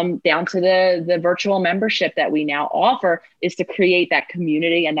 down to the virtual membership that we now offer, is to create that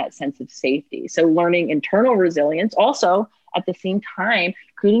community and that sense of safety. So learning internal resilience, also at the same time,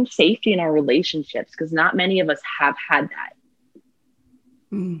 creating safety in our relationships, because not many of us have had that.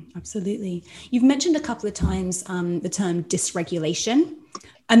 Absolutely. You've mentioned a couple of times the term dysregulation.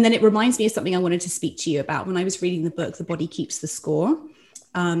 And then it reminds me of something I wanted to speak to you about. When I was reading the book, The Body Keeps the Score,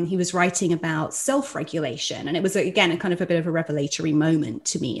 he was writing about self-regulation. And it was, again, a kind of a bit of a revelatory moment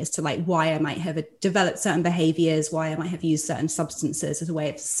to me as to like why I might have developed certain behaviors, why I might have used certain substances as a way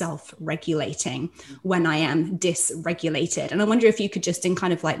of self-regulating when I am dysregulated. And I wonder if you could just, in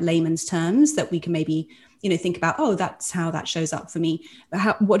kind of like layman's terms, that we can maybe, think about, oh, that's how that shows up for me.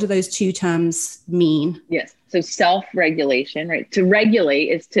 What do those two terms mean? Yes. So self-regulation, right? To regulate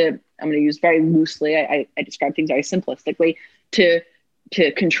is I'm going to use very loosely. I describe things very simplistically. To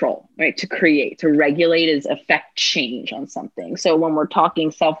control, right? To create, to regulate is affect change on something. So when we're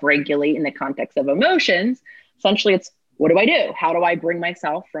talking self-regulate in the context of emotions, essentially it's, what do I do? How do I bring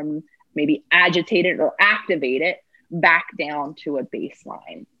myself from maybe agitated or activated back down to a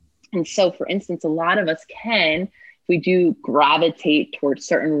baseline? And so, for instance, a lot of us if we do gravitate towards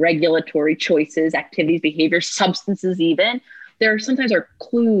certain regulatory choices, activities, behaviors, substances even, there sometimes are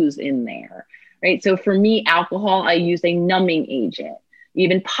clues in there, right? So for me, alcohol, I use a numbing agent.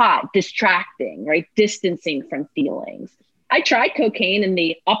 Even pot, distracting, right? Distancing from feelings. I tried cocaine in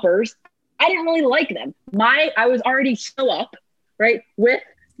the uppers. I didn't really like them. I was already so up, right, with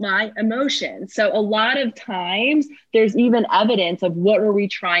my emotions. So a lot of times there's even evidence of what are we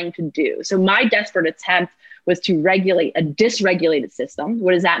trying to do. So my desperate attempt was to regulate a dysregulated system.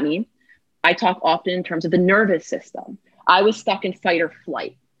 What does that mean? I talk often in terms of the nervous system. I was stuck in fight or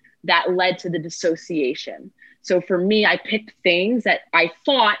flight. That led to the dissociation. So for me, I picked things that I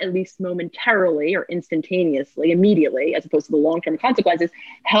thought, at least momentarily or instantaneously, immediately, as opposed to the long-term consequences,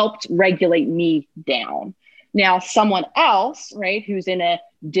 helped regulate me down. Now, someone else, right, who's in a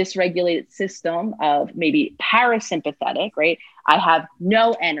dysregulated system of maybe parasympathetic, right, I have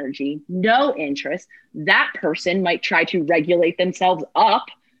no energy, no interest. That person might try to regulate themselves up,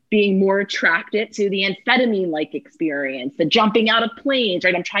 being more attracted to the amphetamine-like experience, the jumping out of planes,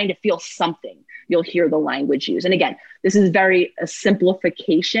 right? I'm trying to feel something. You'll hear the language used. And again, this is very a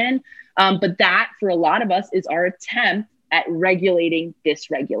simplification, but that for a lot of us is our attempt at regulating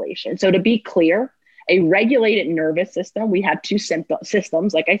dysregulation. So to be clear, a regulated nervous system, we have two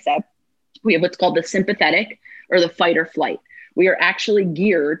systems, like I said. We have what's called the sympathetic or the fight or flight. We are actually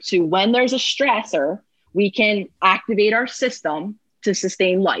geared to when there's a stressor, we can activate our system to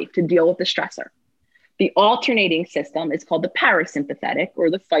sustain life, to deal with the stressor. The alternating system is called the parasympathetic or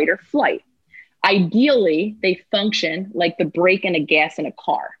the fight or flight. Ideally, they function like the brake and a gas in a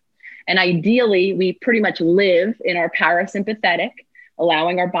car. And ideally, we pretty much live in our parasympathetic,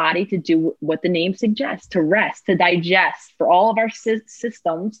 allowing our body to do what the name suggests, to rest, to digest, for all of our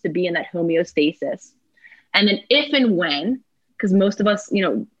systems to be in that homeostasis. And then if and when, because most of us,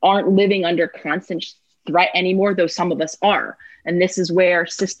 aren't living under constant threat anymore, though some of us are. And this is where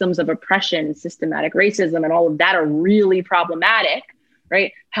systems of oppression, systematic racism, and all of that are really problematic,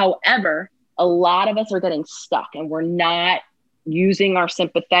 right? However, a lot of us are getting stuck and we're not using our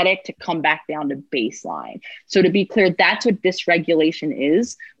sympathetic to come back down to baseline. So to be clear, that's what dysregulation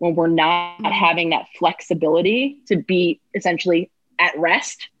is, when we're not having that flexibility to be essentially at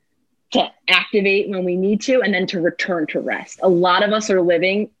rest, to activate when we need to, and then to return to rest. A lot of us are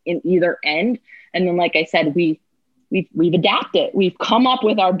living in either end. And then, like I said, we've adapted. We've come up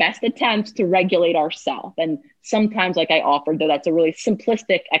with our best attempts to regulate ourselves. And sometimes, like I offered, though that's a really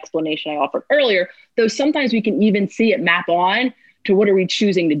simplistic explanation I offered earlier, though sometimes we can even see it map on to what are we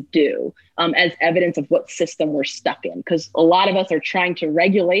choosing to do as evidence of what system we're stuck in. Because a lot of us are trying to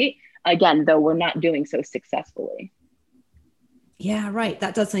regulate, again, though we're not doing so successfully. Yeah, right.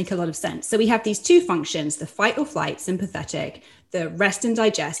 That does make a lot of sense. So we have these two functions, the fight or flight, sympathetic, the rest and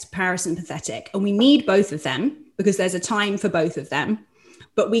digest, parasympathetic, and we need both of them because there's a time for both of them.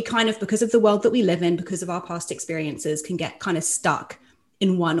 But we kind of, because of the world that we live in, because of our past experiences, can get kind of stuck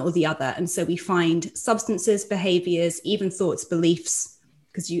in one or the other. And so we find substances, behaviors, even thoughts, beliefs,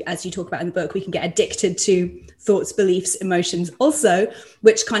 because as you talk about in the book, we can get addicted to thoughts, beliefs, emotions also,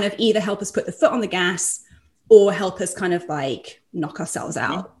 which kind of either help us put the foot on the gas or help us kind of like knock ourselves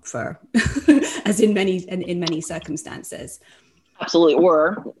out for, as in many circumstances. Absolutely.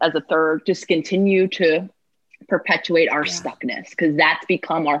 Or as a third, just continue to perpetuate our stuckness, because that's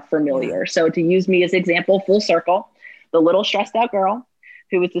become our familiar. So to use me as example, full circle, the little stressed out girl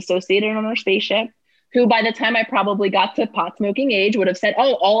who was dissociated on her spaceship, who by the time I probably got to pot smoking age would have said,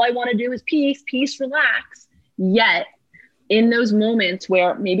 oh, all I want to do is peace, relax. Yet in those moments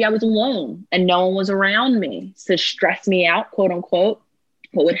where maybe I was alone and no one was around me to stress me out, quote unquote,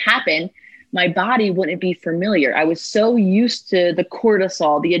 what would happen? my body wouldn't be familiar. I was so used to the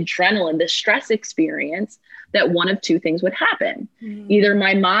cortisol, the adrenaline, the stress experience that one of two things would happen. Either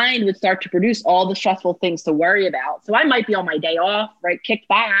my mind would start to produce all the stressful things to worry about. So I might be on my day off, right, kicked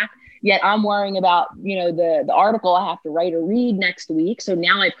back, yet I'm worrying about, the article I have to write or read next week. So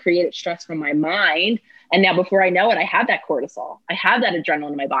now I've created stress from my mind. And now before I know it, I have that cortisol. I have that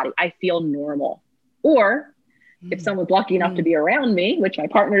adrenaline in my body. I feel normal. Or if someone's lucky enough to be around me, which my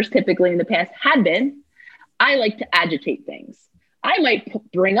partners typically in the past had been, I like to agitate things. I might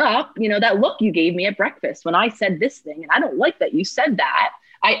bring up, that look you gave me at breakfast when I said this thing, and I don't like that you said that.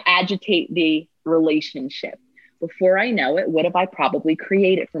 I agitate the relationship. Before I know it, what have I probably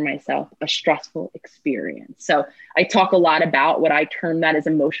created for myself? A stressful experience. So I talk a lot about what I term that as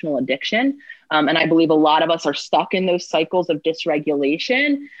emotional addiction. And I believe a lot of us are stuck in those cycles of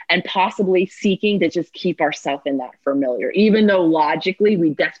dysregulation and possibly seeking to just keep ourselves in that familiar, even though logically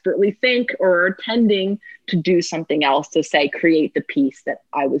we desperately think or are tending to do something else to say, create the peace that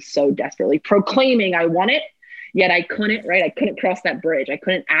I was so desperately proclaiming I wanted, yet I couldn't, right? I couldn't cross that bridge. I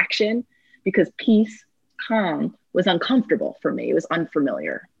couldn't action because peace, calm was uncomfortable for me. It was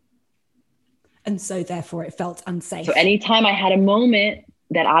unfamiliar. And so therefore it felt unsafe. So anytime I had a moment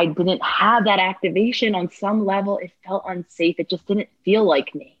that I didn't have that activation on some level, it felt unsafe. It just didn't feel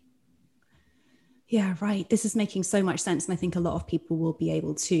like me. Yeah, right. This is making so much sense. And I think a lot of people will be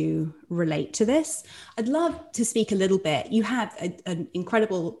able to relate to this. I'd love to speak a little bit. You have an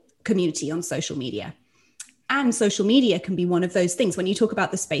incredible community on social media. And social media can be one of those things. When you talk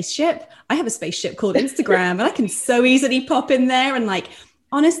about the spaceship, I have a spaceship called Instagram, and I can so easily pop in there. And like,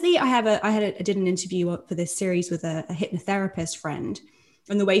 honestly, I did an interview for this series with a hypnotherapist friend,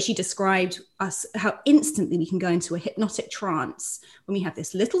 and the way she described us, how instantly we can go into a hypnotic trance when we have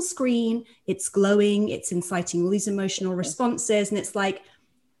this little screen, it's glowing, it's inciting all these emotional responses. And it's like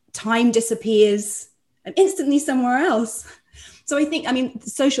time disappears and instantly somewhere else. So I think,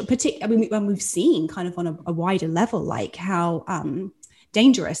 when we've seen kind of on a wider level, like how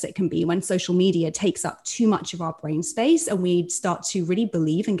dangerous it can be when social media takes up too much of our brain space and we start to really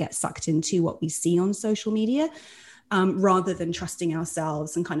believe and get sucked into what we see on social media, rather than trusting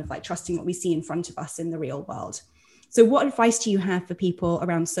ourselves and kind of like trusting what we see in front of us in the real world. So what advice do you have for people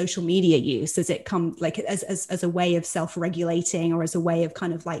around social media use? Does it come like as a way of self-regulating or as a way of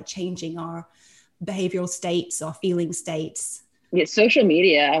kind of like changing our behavioral states or feeling states? Yeah, social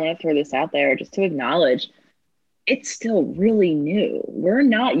media, I want to throw this out there just to acknowledge, it's still really new. We're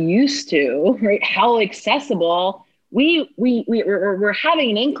not used to, right, how accessible we're having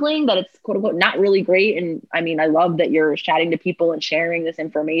an inkling that it's quote unquote not really great. And I mean, I love that you're chatting to people and sharing this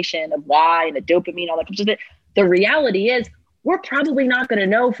information of why and the dopamine, all that kind of stuff. The reality is we're probably not going to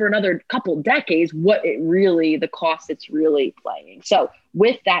know for another couple decades the cost it's really playing. So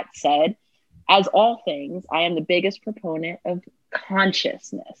with that said, as all things, I am the biggest proponent of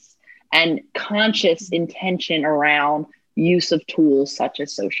consciousness and conscious intention around use of tools such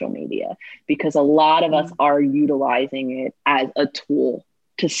as social media, because a lot of us are utilizing it as a tool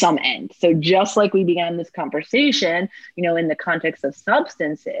to some end. So just like we began this conversation, in the context of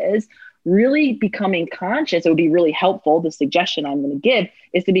substances, really becoming conscious, it would be really helpful. The suggestion I'm going to give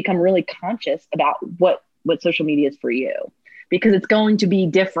is to become really conscious about what social media is for you, because it's going to be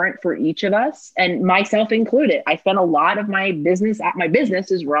different for each of us, and myself included. I spend a lot of my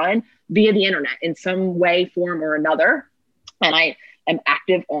business is run via the internet in some way, form, or another. And I am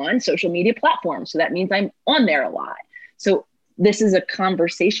active on social media platforms. So that means I'm on there a lot. So this is a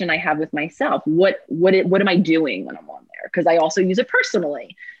conversation I have with myself. What am I doing when I'm on there? Because I also use it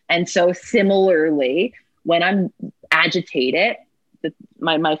personally. And so similarly, when I'm agitated,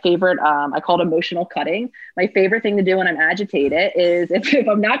 my favorite, I call it emotional cutting. My favorite thing to do when I'm agitated is, if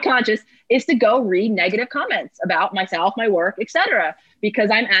I'm not conscious, is to go read negative comments about myself, my work, etc. Because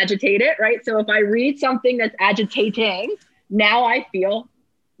I'm agitated, right? So if I read something that's agitating, now I feel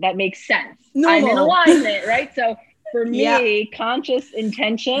that makes sense. Normal. I'm in alignment, right? So for me, conscious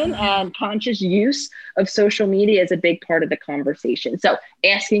intention and conscious use of social media is a big part of the conversation. So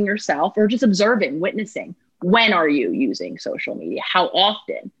asking yourself, or just observing, witnessing, when are you using social media? How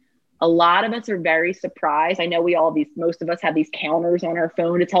often? A lot of us are very surprised. I know most of us have these counters on our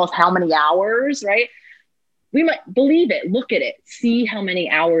phone to tell us how many hours, right? We might believe it, look at it, see how many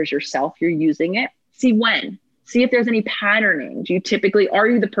hours yourself you're using it, see when. See if there's any patterning. Are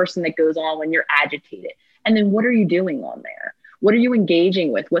you the person that goes on when you're agitated? And then what are you doing on there? What are you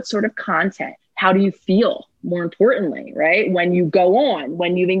engaging with? What sort of content? How do you feel, more importantly, right? When you go on,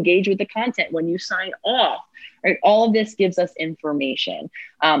 when you engage with the content, when you sign off, right? All of this gives us information.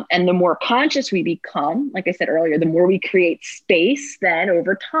 And the more conscious we become, like I said earlier, the more we create space then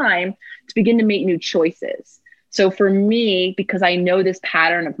over time to begin to make new choices. So for me, because I know this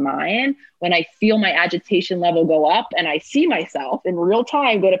pattern of mine, when I feel my agitation level go up and I see myself in real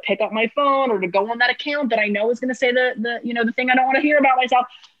time go to pick up my phone or to go on that account that I know is going to say the thing I don't want to hear about myself,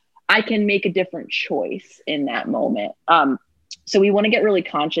 I can make a different choice in that moment. So we want to get really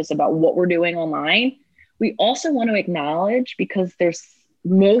conscious about what we're doing online. We also want to acknowledge, because there's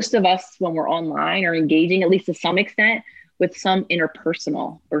most of us when we're online are engaging, at least to some extent, with some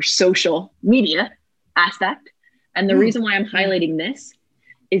interpersonal or social media aspect. And the reason why I'm highlighting this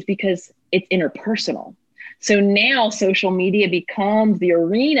is because it's interpersonal. So now social media becomes the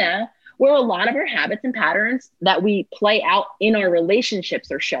arena where a lot of our habits and patterns that we play out in our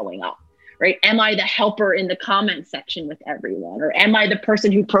relationships are showing up, right? Am I the helper in the comment section with everyone? Or am I the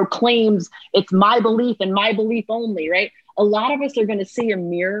person who proclaims it's my belief and my belief only, right? A lot of us are going to see a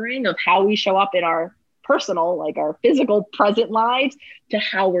mirroring of how we show up in our personal, like our physical present lives, to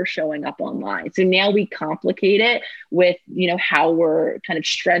how we're showing up online. So now we complicate it with, how we're kind of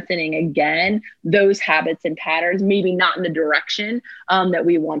strengthening again those habits and patterns, maybe not in the direction that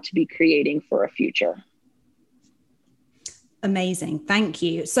we want to be creating for a future. Amazing. Thank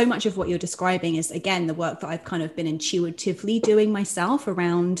you. So much of what you're describing is, again, the work that I've kind of been intuitively doing myself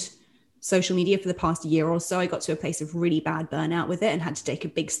around social media for the past year or so. I got to a place of really bad burnout with it and had to take a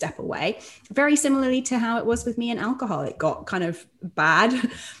big step away. Very similarly to how it was with me and alcohol. It got kind of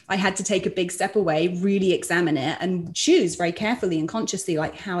bad. I had to take a big step away, really examine it and choose very carefully and consciously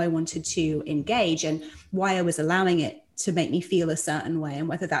like how I wanted to engage and why I was allowing it to make me feel a certain way and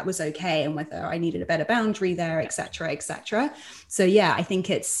whether that was okay and whether I needed a better boundary there, et cetera, et cetera. So yeah, I think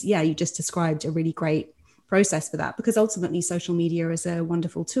you just described a really great process for that, because ultimately social media is a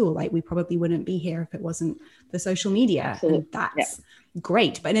wonderful tool. Like we probably wouldn't be here if it wasn't for social media. Absolutely. And that's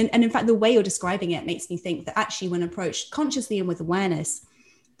great. But in fact, the way you're describing it makes me think that actually when approached consciously and with awareness,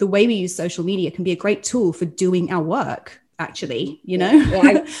 the way we use social media can be a great tool for doing our work. Actually,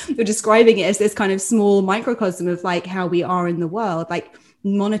 you're describing it as this kind of small microcosm of like how we are in the world, like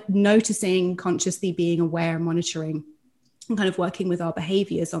noticing, consciously being aware, monitoring, and kind of working with our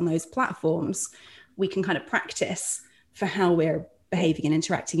behaviors on those platforms. We can kind of practice for how we're behaving and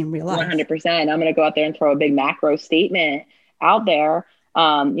interacting in real life. 100%. I'm going to go out there and throw a big macro statement out there,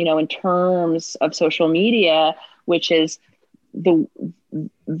 in terms of social media, which is the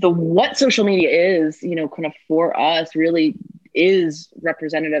what social media is, kind of for us really is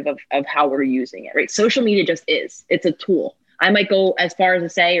representative of how we're using it, right? Social media just is. It's a tool. I might go as far as to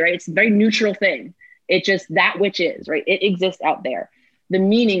say, right, it's a very neutral thing. It just that which is, right? It exists out there. The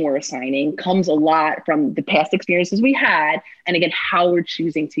meaning we're assigning comes a lot from the past experiences we had, and again, how we're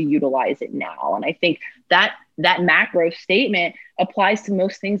choosing to utilize it now. And I think that macro statement applies to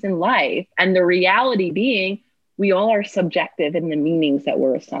most things in life. And the reality being, we all are subjective in the meanings that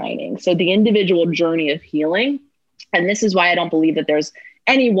we're assigning. So the individual journey of healing, and this is why I don't believe that there's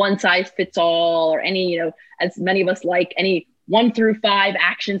any one size fits all or any, as many of us like, any 1 through 5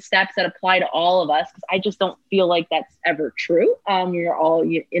 action steps that apply to all of us, because I just don't feel like that's ever true. We're all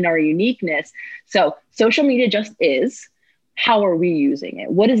in our uniqueness. So social media just is. How are we using it?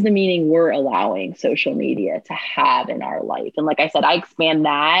 What is the meaning we're allowing social media to have in our life? And like I said, I expand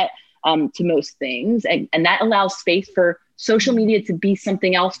that to most things. And that allows space for social media to be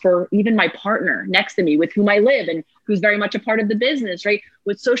something else for even my partner next to me with whom I live and who's very much a part of the business, right?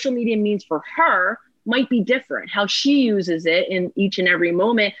 What social media means for her might be different. How she uses it in each and every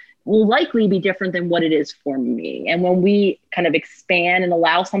moment will likely be different than what it is for me. And when we kind of expand and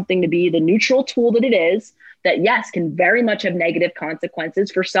allow something to be the neutral tool that it is, that yes, can very much have negative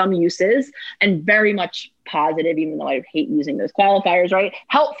consequences for some uses and very much positive, even though I hate using those qualifiers, right?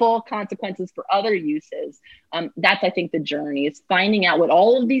 Helpful consequences for other uses. That's, I think, the journey is finding out what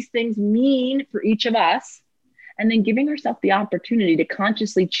all of these things mean for each of us, and then giving ourselves the opportunity to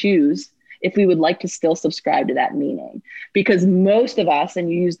consciously choose if we would like to still subscribe to that meaning. Because most of us,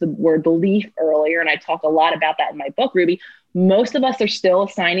 and you used the word belief earlier, and I talk a lot about that in my book, Ruby, most of us are still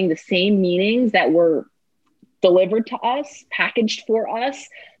assigning the same meanings that were delivered to us, packaged for us,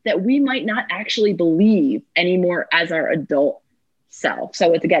 that we might not actually believe anymore as our adult self.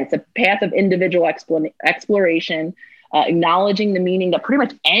 So it's a path of individual exploration, acknowledging the meaning that pretty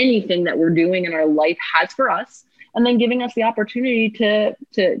much anything that we're doing in our life has for us, and then giving us the opportunity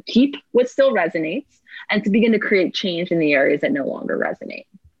to keep what still resonates and to begin to create change in the areas that no longer resonate.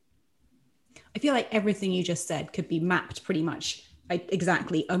 I feel like everything you just said could be mapped pretty much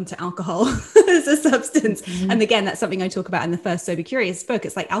exactly onto alcohol as a substance. Mm-hmm. And again, that's something I talk about in the first Sober Curious book.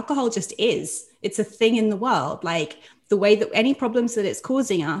 It's like alcohol just is. It's a thing in the world. Like the way that any problems that it's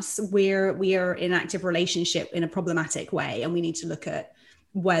causing us, we are in active relationship in a problematic way. And we need to look at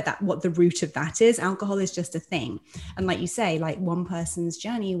what the root of that is. Alcohol is just a thing. And like you say, like one person's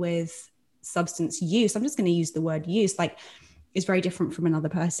journey with substance use, I'm just going to use the word use, like is very different from another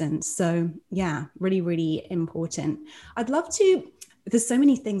person. So yeah, really, really important. There's so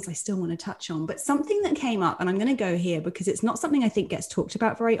many things I still want to touch on, but something that came up, and I'm going to go here because it's not something I think gets talked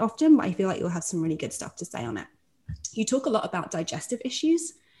about very often, but I feel like you'll have some really good stuff to say on it. You talk a lot about digestive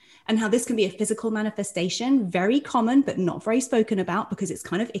issues and how this can be a physical manifestation, very common, but not very spoken about because it's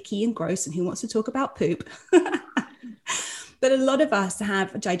kind of icky and gross, and who wants to talk about poop? But a lot of us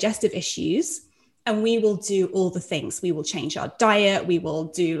have digestive issues, and we will do all the things. We will change our diet. We will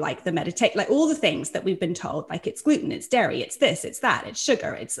do like the meditate, like all the things that we've been told, like it's gluten, it's dairy, it's this, it's that, it's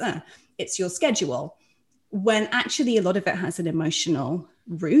sugar, it's your schedule. When actually a lot of it has an emotional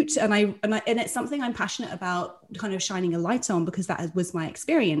root. And it's something I'm passionate about kind of shining a light on, because that was my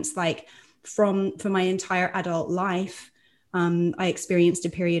experience. Like for my entire adult life, I experienced a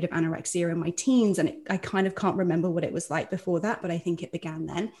period of anorexia in my teens, and I kind of can't remember what it was like before that, but I think it began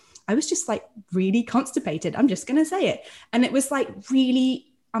then. I was just like really constipated. I'm just going to say it. And it was like really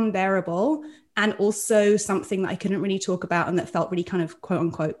unbearable, and also something that I couldn't really talk about, and that felt really kind of quote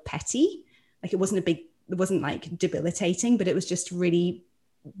unquote petty. Like it wasn't like debilitating, but it was just really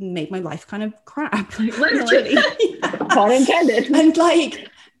made my life kind of crap. Literally. Pun intended.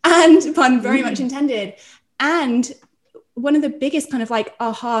 And pun very much intended. And one of the biggest kind of like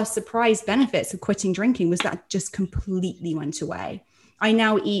aha surprise benefits of quitting drinking was that just completely went away. I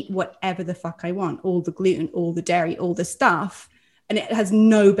now eat whatever the fuck I want, all the gluten, all the dairy, all the stuff. And it has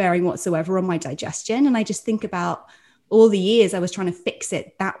no bearing whatsoever on my digestion. And I just think about all the years I was trying to fix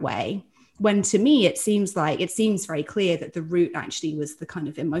it that way, when to me, it seems very clear that the root actually was the kind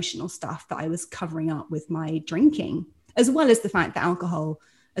of emotional stuff that I was covering up with my drinking, as well as the fact that alcohol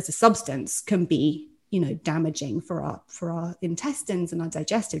as a substance can be, damaging for our intestines and our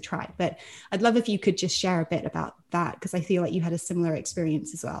digestive tract. But I'd love if you could just share a bit about that, because I feel like you had a similar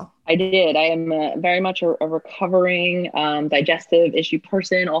experience as well. I did. I am very much a recovering digestive issue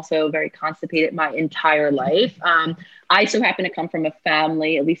person, also very constipated my entire life. I so happen to come from a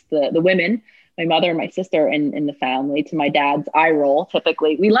family, at least the women, my mother and my sister in the family, to my dad's eye roll,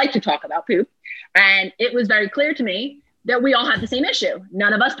 typically, we like to talk about poop. And it was very clear to me that we all had the same issue.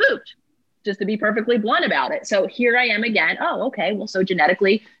 None of us pooped, just to be perfectly blunt about it. So here I am again. Oh, okay. Well, so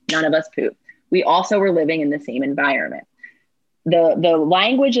genetically, none of us poop. We also were living in the same environment. The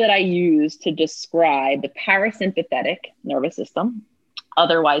language that I use to describe the parasympathetic nervous system,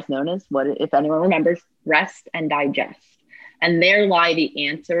 otherwise known as what, if anyone remembers, rest and digest. And there lie the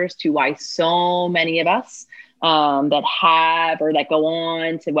answers to why so many of us that have or that go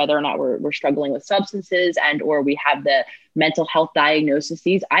on to whether or not we're struggling with substances and or we have the mental health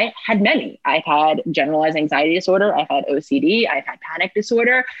diagnoses. I had many. I've had generalized anxiety disorder. I've had OCD. I've had panic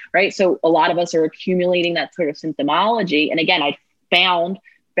disorder, right? So a lot of us are accumulating that sort of symptomology. And again, I found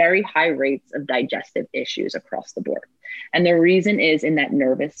very high rates of digestive issues across the board. And the reason is in that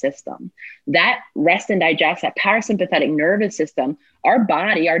nervous system, that rest and digest, that parasympathetic nervous system, our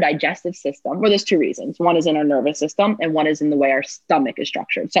body, our digestive system, well, there's two reasons. One is in our nervous system and one is in the way our stomach is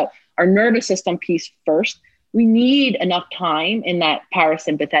structured. So our nervous system piece first, we need enough time in that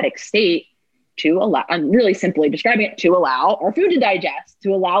parasympathetic state to allow, I'm really simply describing it, to allow our food to digest,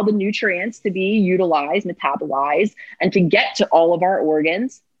 to allow the nutrients to be utilized, metabolized, and to get to all of our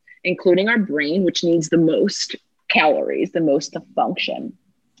organs, including our brain, which needs the most calories, the most to function.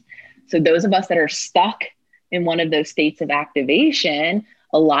 So those of us that are stuck in one of those states of activation,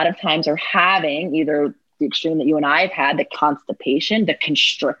 a lot of times are having either the extreme that you and I have had, the constipation, the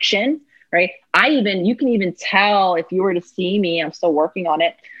constriction, right? You can even tell if you were to see me, I'm still working on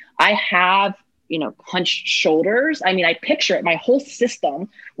it. I have, hunched shoulders. I mean, I picture it. My whole system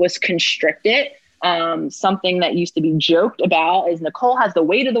was constricted. Something that used to be joked about is Nicole has the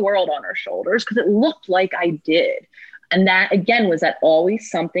weight of the world on her shoulders because it looked like I did. And that, again, was that always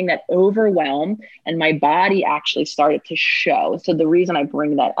something that overwhelmed and my body actually started to show. So the reason I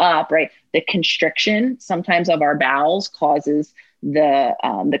bring that up, right, the constriction sometimes of our bowels causes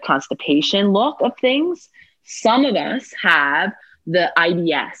the constipation look of things. Some of us have the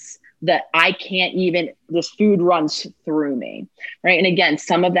IBS, that I can't even, this food runs through me, right? And again,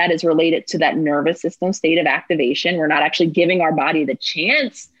 some of that is related to that nervous system state of activation. We're not actually giving our body the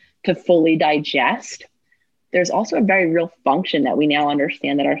chance to fully digest. There's also a very real function that we now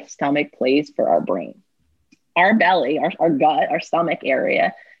understand that our stomach plays for our brain. our belly, our gut, our stomach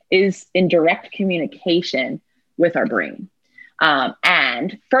area is in direct communication with our brain.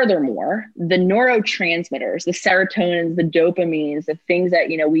 And furthermore, the neurotransmitters, the serotonins, the dopamines, the things that,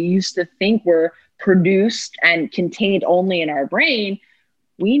 we used to think were produced and contained only in our brain,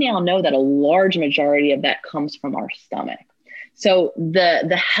 we now know that a large majority of that comes from our stomach. So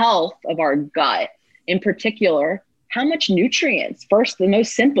the health of our gut, in particular, how much nutrients? First, the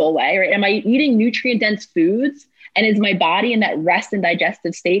most simple way, right? Am I eating nutrient-dense foods? And is my body in that rest and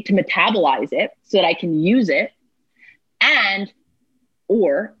digestive state to metabolize it so that I can use it?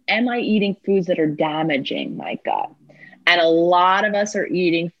 Or am I eating foods that are damaging my gut? And a lot of us are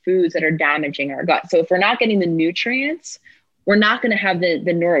eating foods that are damaging our gut. So if we're not getting the nutrients, we're not going to have the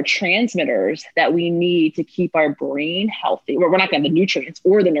neurotransmitters that we need to keep our brain healthy. We're not going to have the nutrients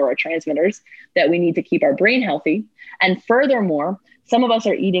or the neurotransmitters that we need to keep our brain healthy. And furthermore, some of us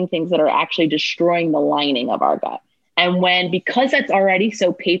are eating things that are actually destroying the lining of our gut. And because that's already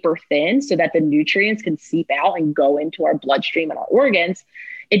so paper thin so that the nutrients can seep out and go into our bloodstream and our organs,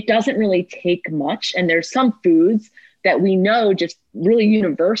 it doesn't really take much. And there's some foods that we know just really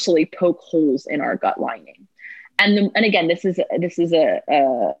universally poke holes in our gut lining. And again, this is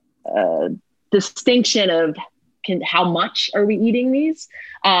a distinction of how much are we eating these?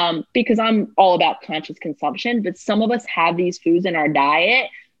 Because I'm all about conscious consumption, but some of us have these foods in our diet,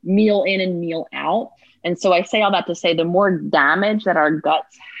 meal in and meal out. And so I say all that to say the more damage that our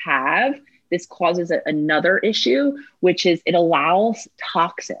guts have, this causes another issue, which is it allows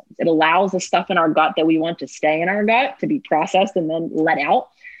toxins. It allows the stuff in our gut that we want to stay in our gut to be processed and then let out.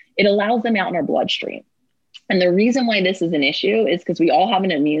 It allows them out in our bloodstream. And the reason why this is an issue is because we all have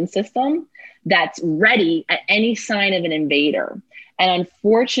an immune system that's ready at any sign of an invader. And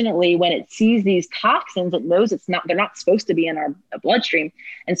unfortunately, when it sees these toxins, it knows they're not supposed to be in our bloodstream.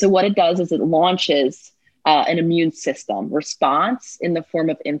 And so what it does is it launches an immune system response in the form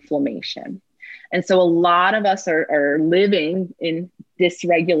of inflammation. And so a lot of us are living in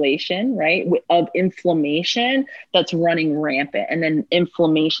dysregulation, right, of inflammation that's running rampant. And then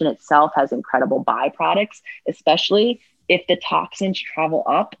inflammation itself has incredible byproducts, especially if the toxins travel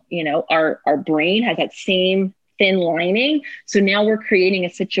up. Our brain has that same thin lining. So now we're creating a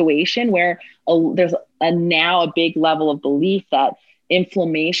situation where there's now a big level of belief that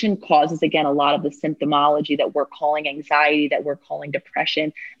inflammation causes, again, a lot of the symptomology that we're calling anxiety, that we're calling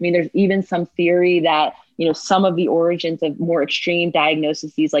depression. I mean, there's even some theory that, some of the origins of more extreme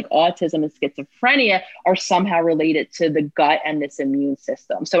diagnoses like autism and schizophrenia are somehow related to the gut and this immune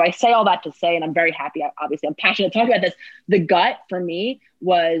system. So I say all that to say, and I'm very happy, obviously I'm passionate to talk about this. The gut for me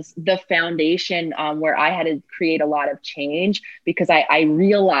was the foundation where I had to create a lot of change because I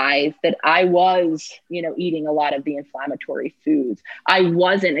realized that I was, eating a lot of the inflammatory foods. I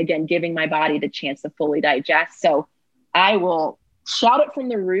wasn't, again, giving my body the chance to fully digest. So I will shout it from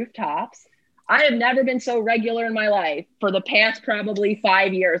the rooftops. I have never been so regular in my life for the past probably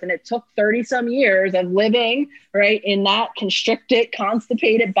 5 years. And it took 30 some years of living, right, in that constricted,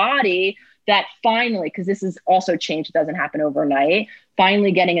 constipated body that finally, because this is also change, it doesn't happen overnight,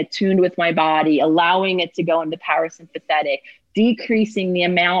 finally getting attuned with my body, allowing it to go into parasympathetic, decreasing the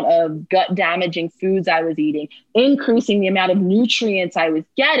amount of gut damaging foods I was eating, increasing the amount of nutrients I was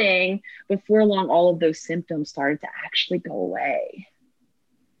getting. Before long, all of those symptoms started to actually go away.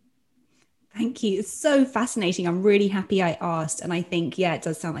 Thank you. It's so fascinating. I'm really happy I asked. And I think, it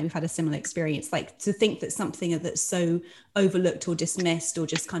does sound like we've had a similar experience. Like to think that something that's so overlooked or dismissed or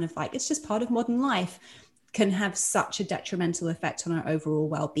just kind of like, it's just part of modern life can have such a detrimental effect on our overall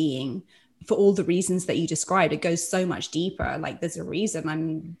well-being for all the reasons that you described. It goes so much deeper. Like there's a reason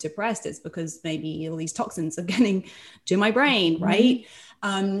I'm depressed. It's because maybe all these toxins are getting to my brain. Right.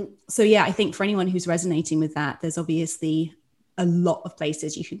 So I think for anyone who's resonating with that, there's obviously a lot of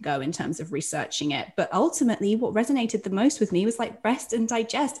places you can go in terms of researching it. But ultimately what resonated the most with me was like rest and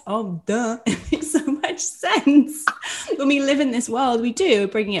digest. Oh, duh. It makes so much sense. When we live in this world, we do,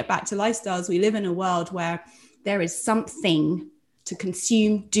 bringing it back to lifestyles, we live in a world where there is something to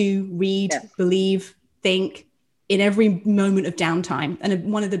consume, do, read, believe, think in every moment of downtime.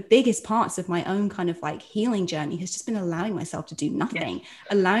 And one of the biggest parts of my own kind of like healing journey has just been allowing myself to do nothing,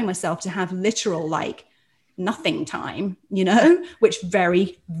 allowing myself to have literal like nothing time, which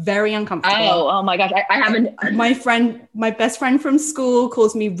very, very uncomfortable. Oh my gosh. I haven't. My best friend from school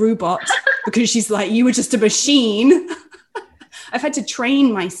calls me Robot because she's like, you were just a machine. I've had to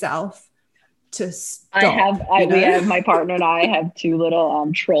train myself to stop. We have, my partner and I have two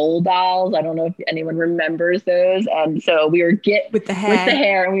little troll dolls. I don't know if anyone remembers those. And so we were with the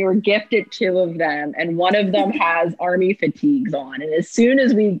hair, and we were gifted two of them. And one of them has army fatigues on. And as soon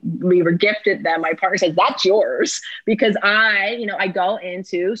as we were gifted them, my partner says, "That's yours," because I go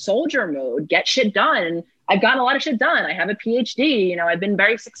into soldier mode, get shit done. And I've gotten a lot of shit done. I have a PhD, I've been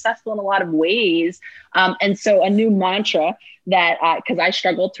very successful in a lot of ways. And so a new mantra that, because I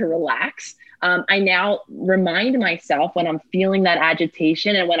struggle to relax, I now remind myself when I'm feeling that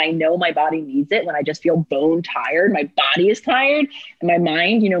agitation and when I know my body needs it, when I just feel bone tired, my body is tired, and my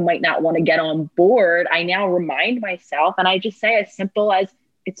mind, might not want to get on board. I now remind myself, and I just say as simple as,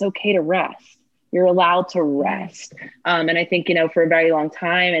 it's okay to rest. You're allowed to rest. And I think, for a very long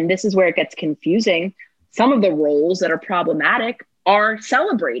time, and this is where it gets confusing, some of the roles that are problematic are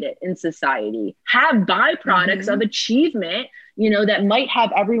celebrated in society, have byproducts of achievement, that might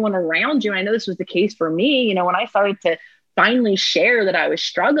have everyone around you. And I know this was the case for me, when I started to finally share that I was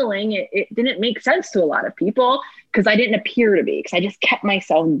struggling, it didn't make sense to a lot of people because I didn't appear to be, because I just kept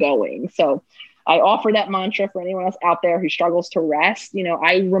myself going. So I offer that mantra for anyone else out there who struggles to rest.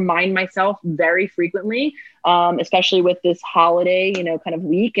 I remind myself very frequently, especially with this holiday, kind of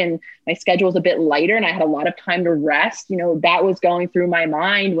week, and my schedule was a bit lighter and I had a lot of time to rest. That was going through my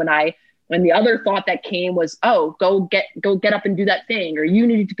mind when the other thought that came was, oh, go get up and do that thing, or you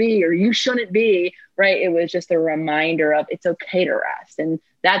need to be, or you shouldn't be, right? It was just a reminder of it's okay to rest. And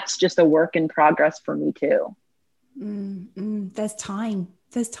that's just a work in progress for me too. There's time.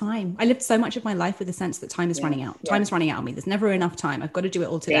 I lived so much of my life with the sense that time is running out. Time is running out on me. There's never enough time. I've got to do it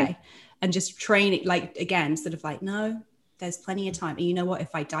all today. And just train it, no, there's plenty of time. And you know what?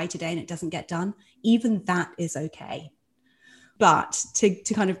 If I die today and it doesn't get done, even that is okay. But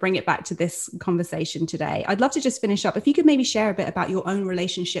to kind of bring it back to this conversation today, I'd love to just finish up. If you could maybe share a bit about your own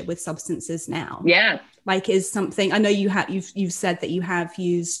relationship with substances now. Yeah. Is something, I know you've said that you have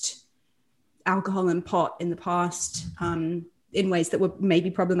used alcohol and pot in the past, in ways that were maybe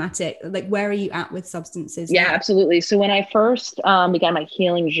problematic. Where are you at with substances now? Yeah, absolutely. So when I first began my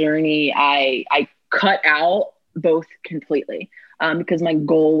healing journey, I cut out both completely, because my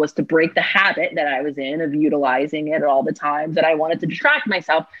goal was to break the habit that I was in of utilizing it at all the times that I wanted to distract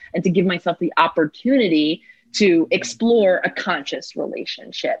myself and to give myself the opportunity to explore a conscious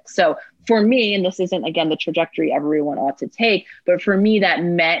relationship. So for me, and this isn't, again, the trajectory everyone ought to take, but for me, that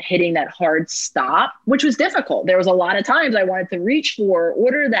meant hitting that hard stop, which was difficult. There was a lot of times I wanted to reach for,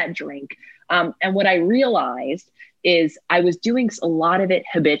 order that drink. And what I realized is I was doing a lot of it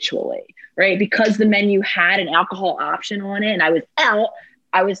habitually, right? Because the menu had an alcohol option on it and I was out,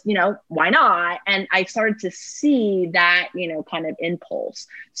 I was, why not? And I started to see that, kind of impulse.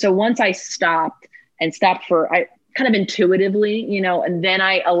 So once I stopped I kind of intuitively, and then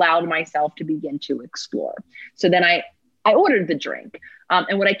I allowed myself to begin to explore. So then I ordered the drink.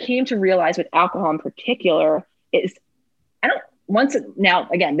 And what I came to realize with alcohol in particular is now,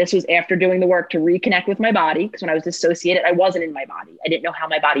 again, this was after doing the work to reconnect with my body, because when I was dissociated, I wasn't in my body. I didn't know how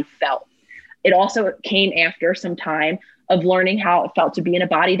my body felt. It also came after some time of learning how it felt to be in a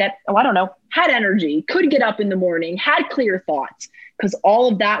body that, had energy, could get up in the morning, had clear thoughts, because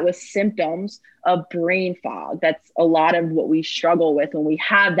all of that was symptoms of brain fog. That's a lot of what we struggle with when we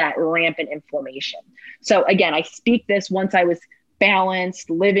have that rampant inflammation. So again, I speak this once I was balanced,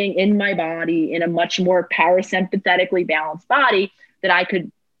 living in my body in a much more parasympathetically balanced body, that I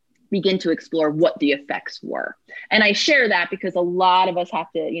could begin to explore what the effects were. And I share that because a lot of us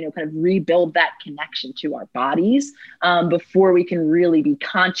have to, kind of rebuild that connection to our bodies before we can really be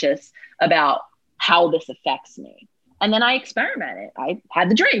conscious about how this affects me. And then I experimented. I had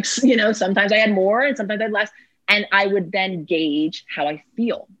the drinks, sometimes I had more and sometimes I had less. And I would then gauge how I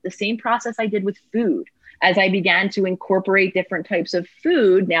feel. The same process I did with food. As I began to incorporate different types of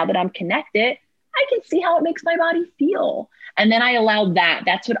food, now that I'm connected, I can see how it makes my body feel. And then I allowed that.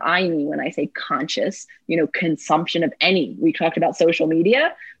 That's what I mean when I say conscious, consumption of any. We talked about social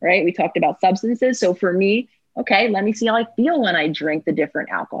media, right? We talked about substances. So for me, okay, let me see how I feel when I drink the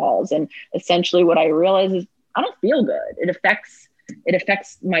different alcohols. And essentially what I realized is I don't feel good. It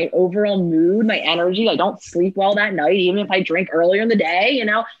affects my overall mood, my energy. I don't sleep well that night, even if I drink earlier in the day,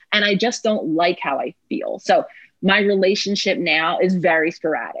 and I just don't like how I feel. So my relationship now is very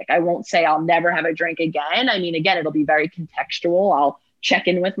sporadic. I won't say I'll never have a drink again. I mean, again, it'll be very contextual. I'll check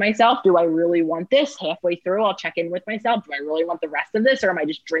in with myself. Do I really want this? Halfway through, I'll check in with myself. Do I really want the rest of this? Or am I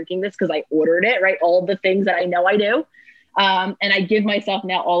just drinking this because I ordered it, right? All the things that I know I do. And I give myself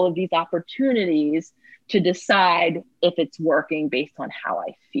now all of these opportunities to decide if it's working based on how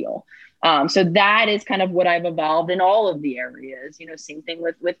I feel. So that is kind of what I've evolved in all of the areas, same thing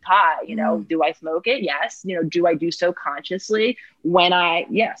with pie, do I smoke it? Yes. Do I do so consciously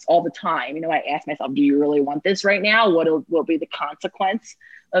yes, all the time. I ask myself, do you really want this right now? What will be the consequence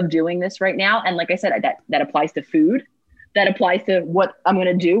of doing this right now? And like I said, that applies to food. That applies to what I'm going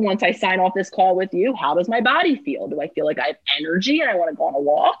to do once I sign off this call with you. How does my body feel? Do I feel like I have energy and I want to go on a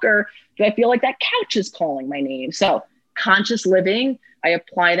walk? Or do I feel like that couch is calling my name? So conscious living, I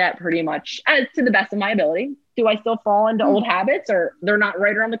apply that pretty much to the best of my ability. Do I still fall into old habits, or they're not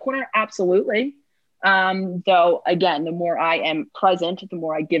right around the corner? Absolutely. Though, again, the more I am present, the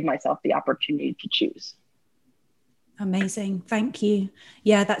more I give myself the opportunity to choose. Amazing. Thank you.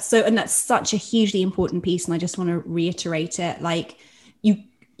 Yeah, that's such a hugely important piece. And I just want to reiterate it. Like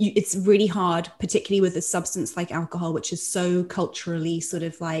it's really hard, particularly with a substance like alcohol, which is so culturally sort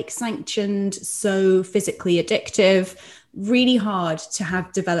of like sanctioned, so physically addictive, really hard to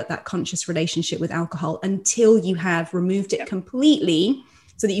have developed that conscious relationship with alcohol until you have removed it completely,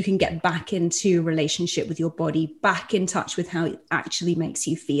 so that you can get back into relationship with your body, back in touch with how it actually makes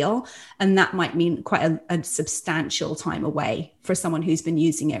you feel. And that might mean quite a substantial time away for someone who's been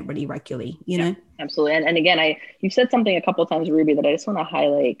using it really regularly, know? Absolutely. And again, you've said something a couple of times, Ruby, that I just want to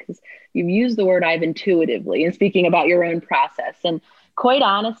highlight, because you've used the word I've intuitively in speaking about your own process. And quite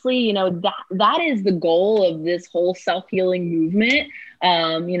honestly, that is the goal of this whole self-healing movement,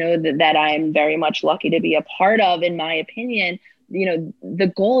 that I'm very much lucky to be a part of, in my opinion.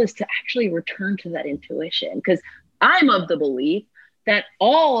 The goal is to actually return to that intuition, because I'm of the belief that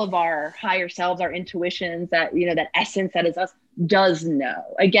all of our higher selves, our intuitions, that, that essence that is us, does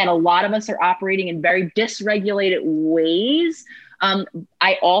know. Again, a lot of us are operating in very dysregulated ways.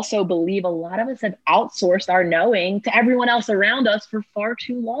 I also believe a lot of us have outsourced our knowing to everyone else around us for far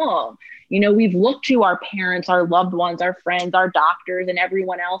too long. We've looked to our parents, our loved ones, our friends, our doctors, and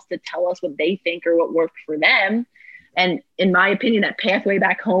everyone else to tell us what they think or what worked for them. And in my opinion, that pathway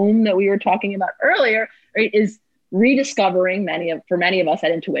back home that we were talking about earlier, right, is rediscovering for many of us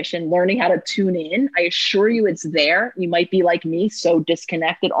that intuition, learning how to tune in. I assure you it's there. You might be like me, so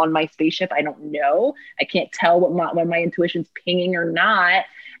disconnected on my spaceship. I don't know. I can't tell when my intuition's pinging or not.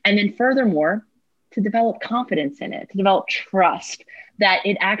 And then furthermore, to develop confidence in it, to develop trust that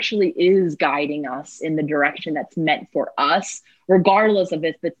it actually is guiding us in the direction that's meant for us, regardless of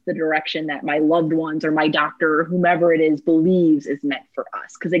if it's the direction that my loved ones or my doctor or whomever it is believes is meant for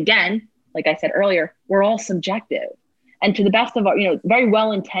us. Because again, like I said earlier, we're all subjective. And to the best of our, very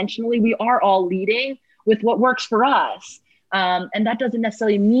well intentionally, we are all leading with what works for us. And that doesn't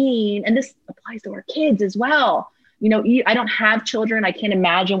necessarily mean, and this applies to our kids as well. I don't have children. I can't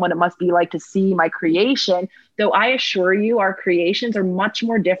imagine what it must be like to see my creation, though I assure you our creations are much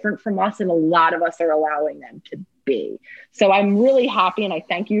more different from us than a lot of us are allowing them to be. So I'm really happy, and I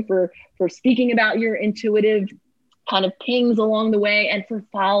thank you for speaking about your intuitive kind of pings along the way and for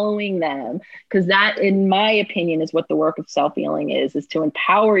following them, because that, in my opinion, is what the work of self-healing is to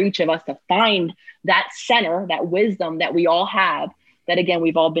empower each of us to find that center, that wisdom that we all have, that again,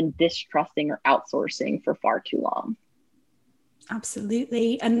 we've all been distrusting or outsourcing for far too long.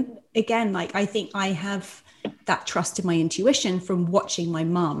 Absolutely. And again, I think I have that trust in my intuition from watching my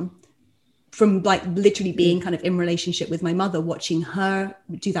mum, from literally being kind of in relationship with my mother, watching her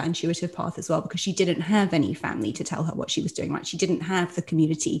do that intuitive path as well, because she didn't have any family to tell her what she was doing right. She didn't have the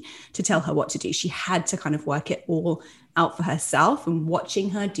community to tell her what to do. She had to kind of work it all out for herself, and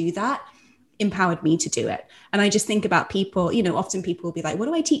watching her do that empowered me to do it. And I just think about people, often people will be like, what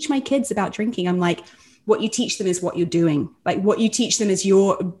do I teach my kids about drinking? I'm like, what you teach them is what you're doing. What you teach them is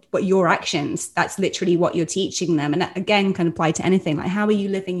your actions. That's literally what you're teaching them. And that, again, can apply to anything. How are you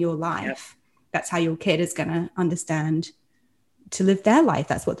living your life? Yep. That's how your kid is going to understand to live their life.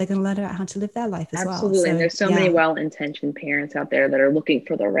 That's what they're going to learn about how to live their life as well. Absolutely. And there's so many well-intentioned parents out there that are looking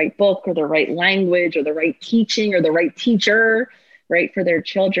for the right book or the right language or the right teaching or the right teacher, right, for their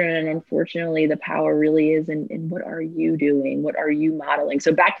children. And unfortunately, the power really is in what are you doing? What are you modeling?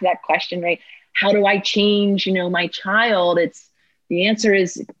 So back to that question, right? How do I change, my child? The answer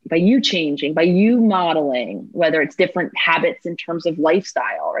is by you changing, by you modeling, whether it's different habits in terms of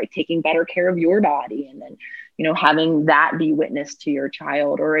lifestyle, right? Taking better care of your body, and then, having that be witness to your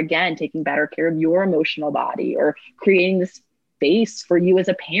child, or again, taking better care of your emotional body, or creating the space for you as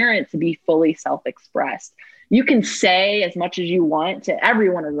a parent to be fully self-expressed. You can say as much as you want to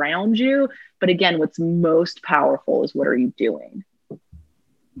everyone around you, but again, what's most powerful is what are you doing?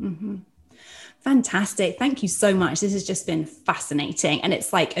 Mm-hmm. Fantastic. Thank you so much. This has just been fascinating. And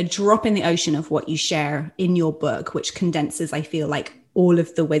it's like a drop in the ocean of what you share in your book, which condenses, I feel like, all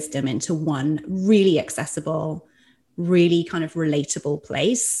of the wisdom into one really accessible, really kind of relatable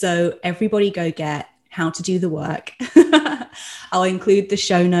place. So everybody go get How to Do the Work. I'll include the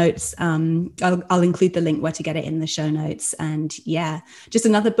show notes. I'll include the link where to get it in the show notes. And yeah, just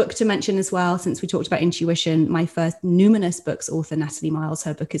another book to mention as well, since we talked about intuition, my first Numinous Books author, Natalie Miles,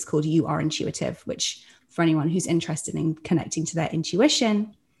 her book is called You Are Intuitive, which for anyone who's interested in connecting to their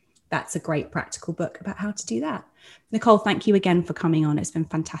intuition, that's a great practical book about how to do that. Nicole, thank you again for coming on. It's been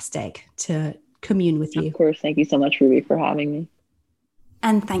fantastic to commune with you. Of course. Thank you so much, Ruby, for having me.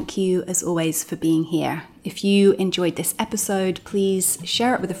 And thank you, as always, for being here. If you enjoyed this episode, please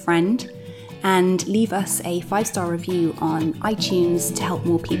share it with a friend and leave us a 5-star review on iTunes to help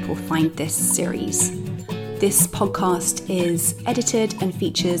more people find this series. This podcast is edited and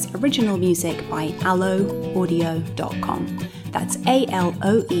features original music by aloeaudio.com. That's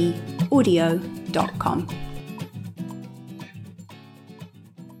ALOE audio.com.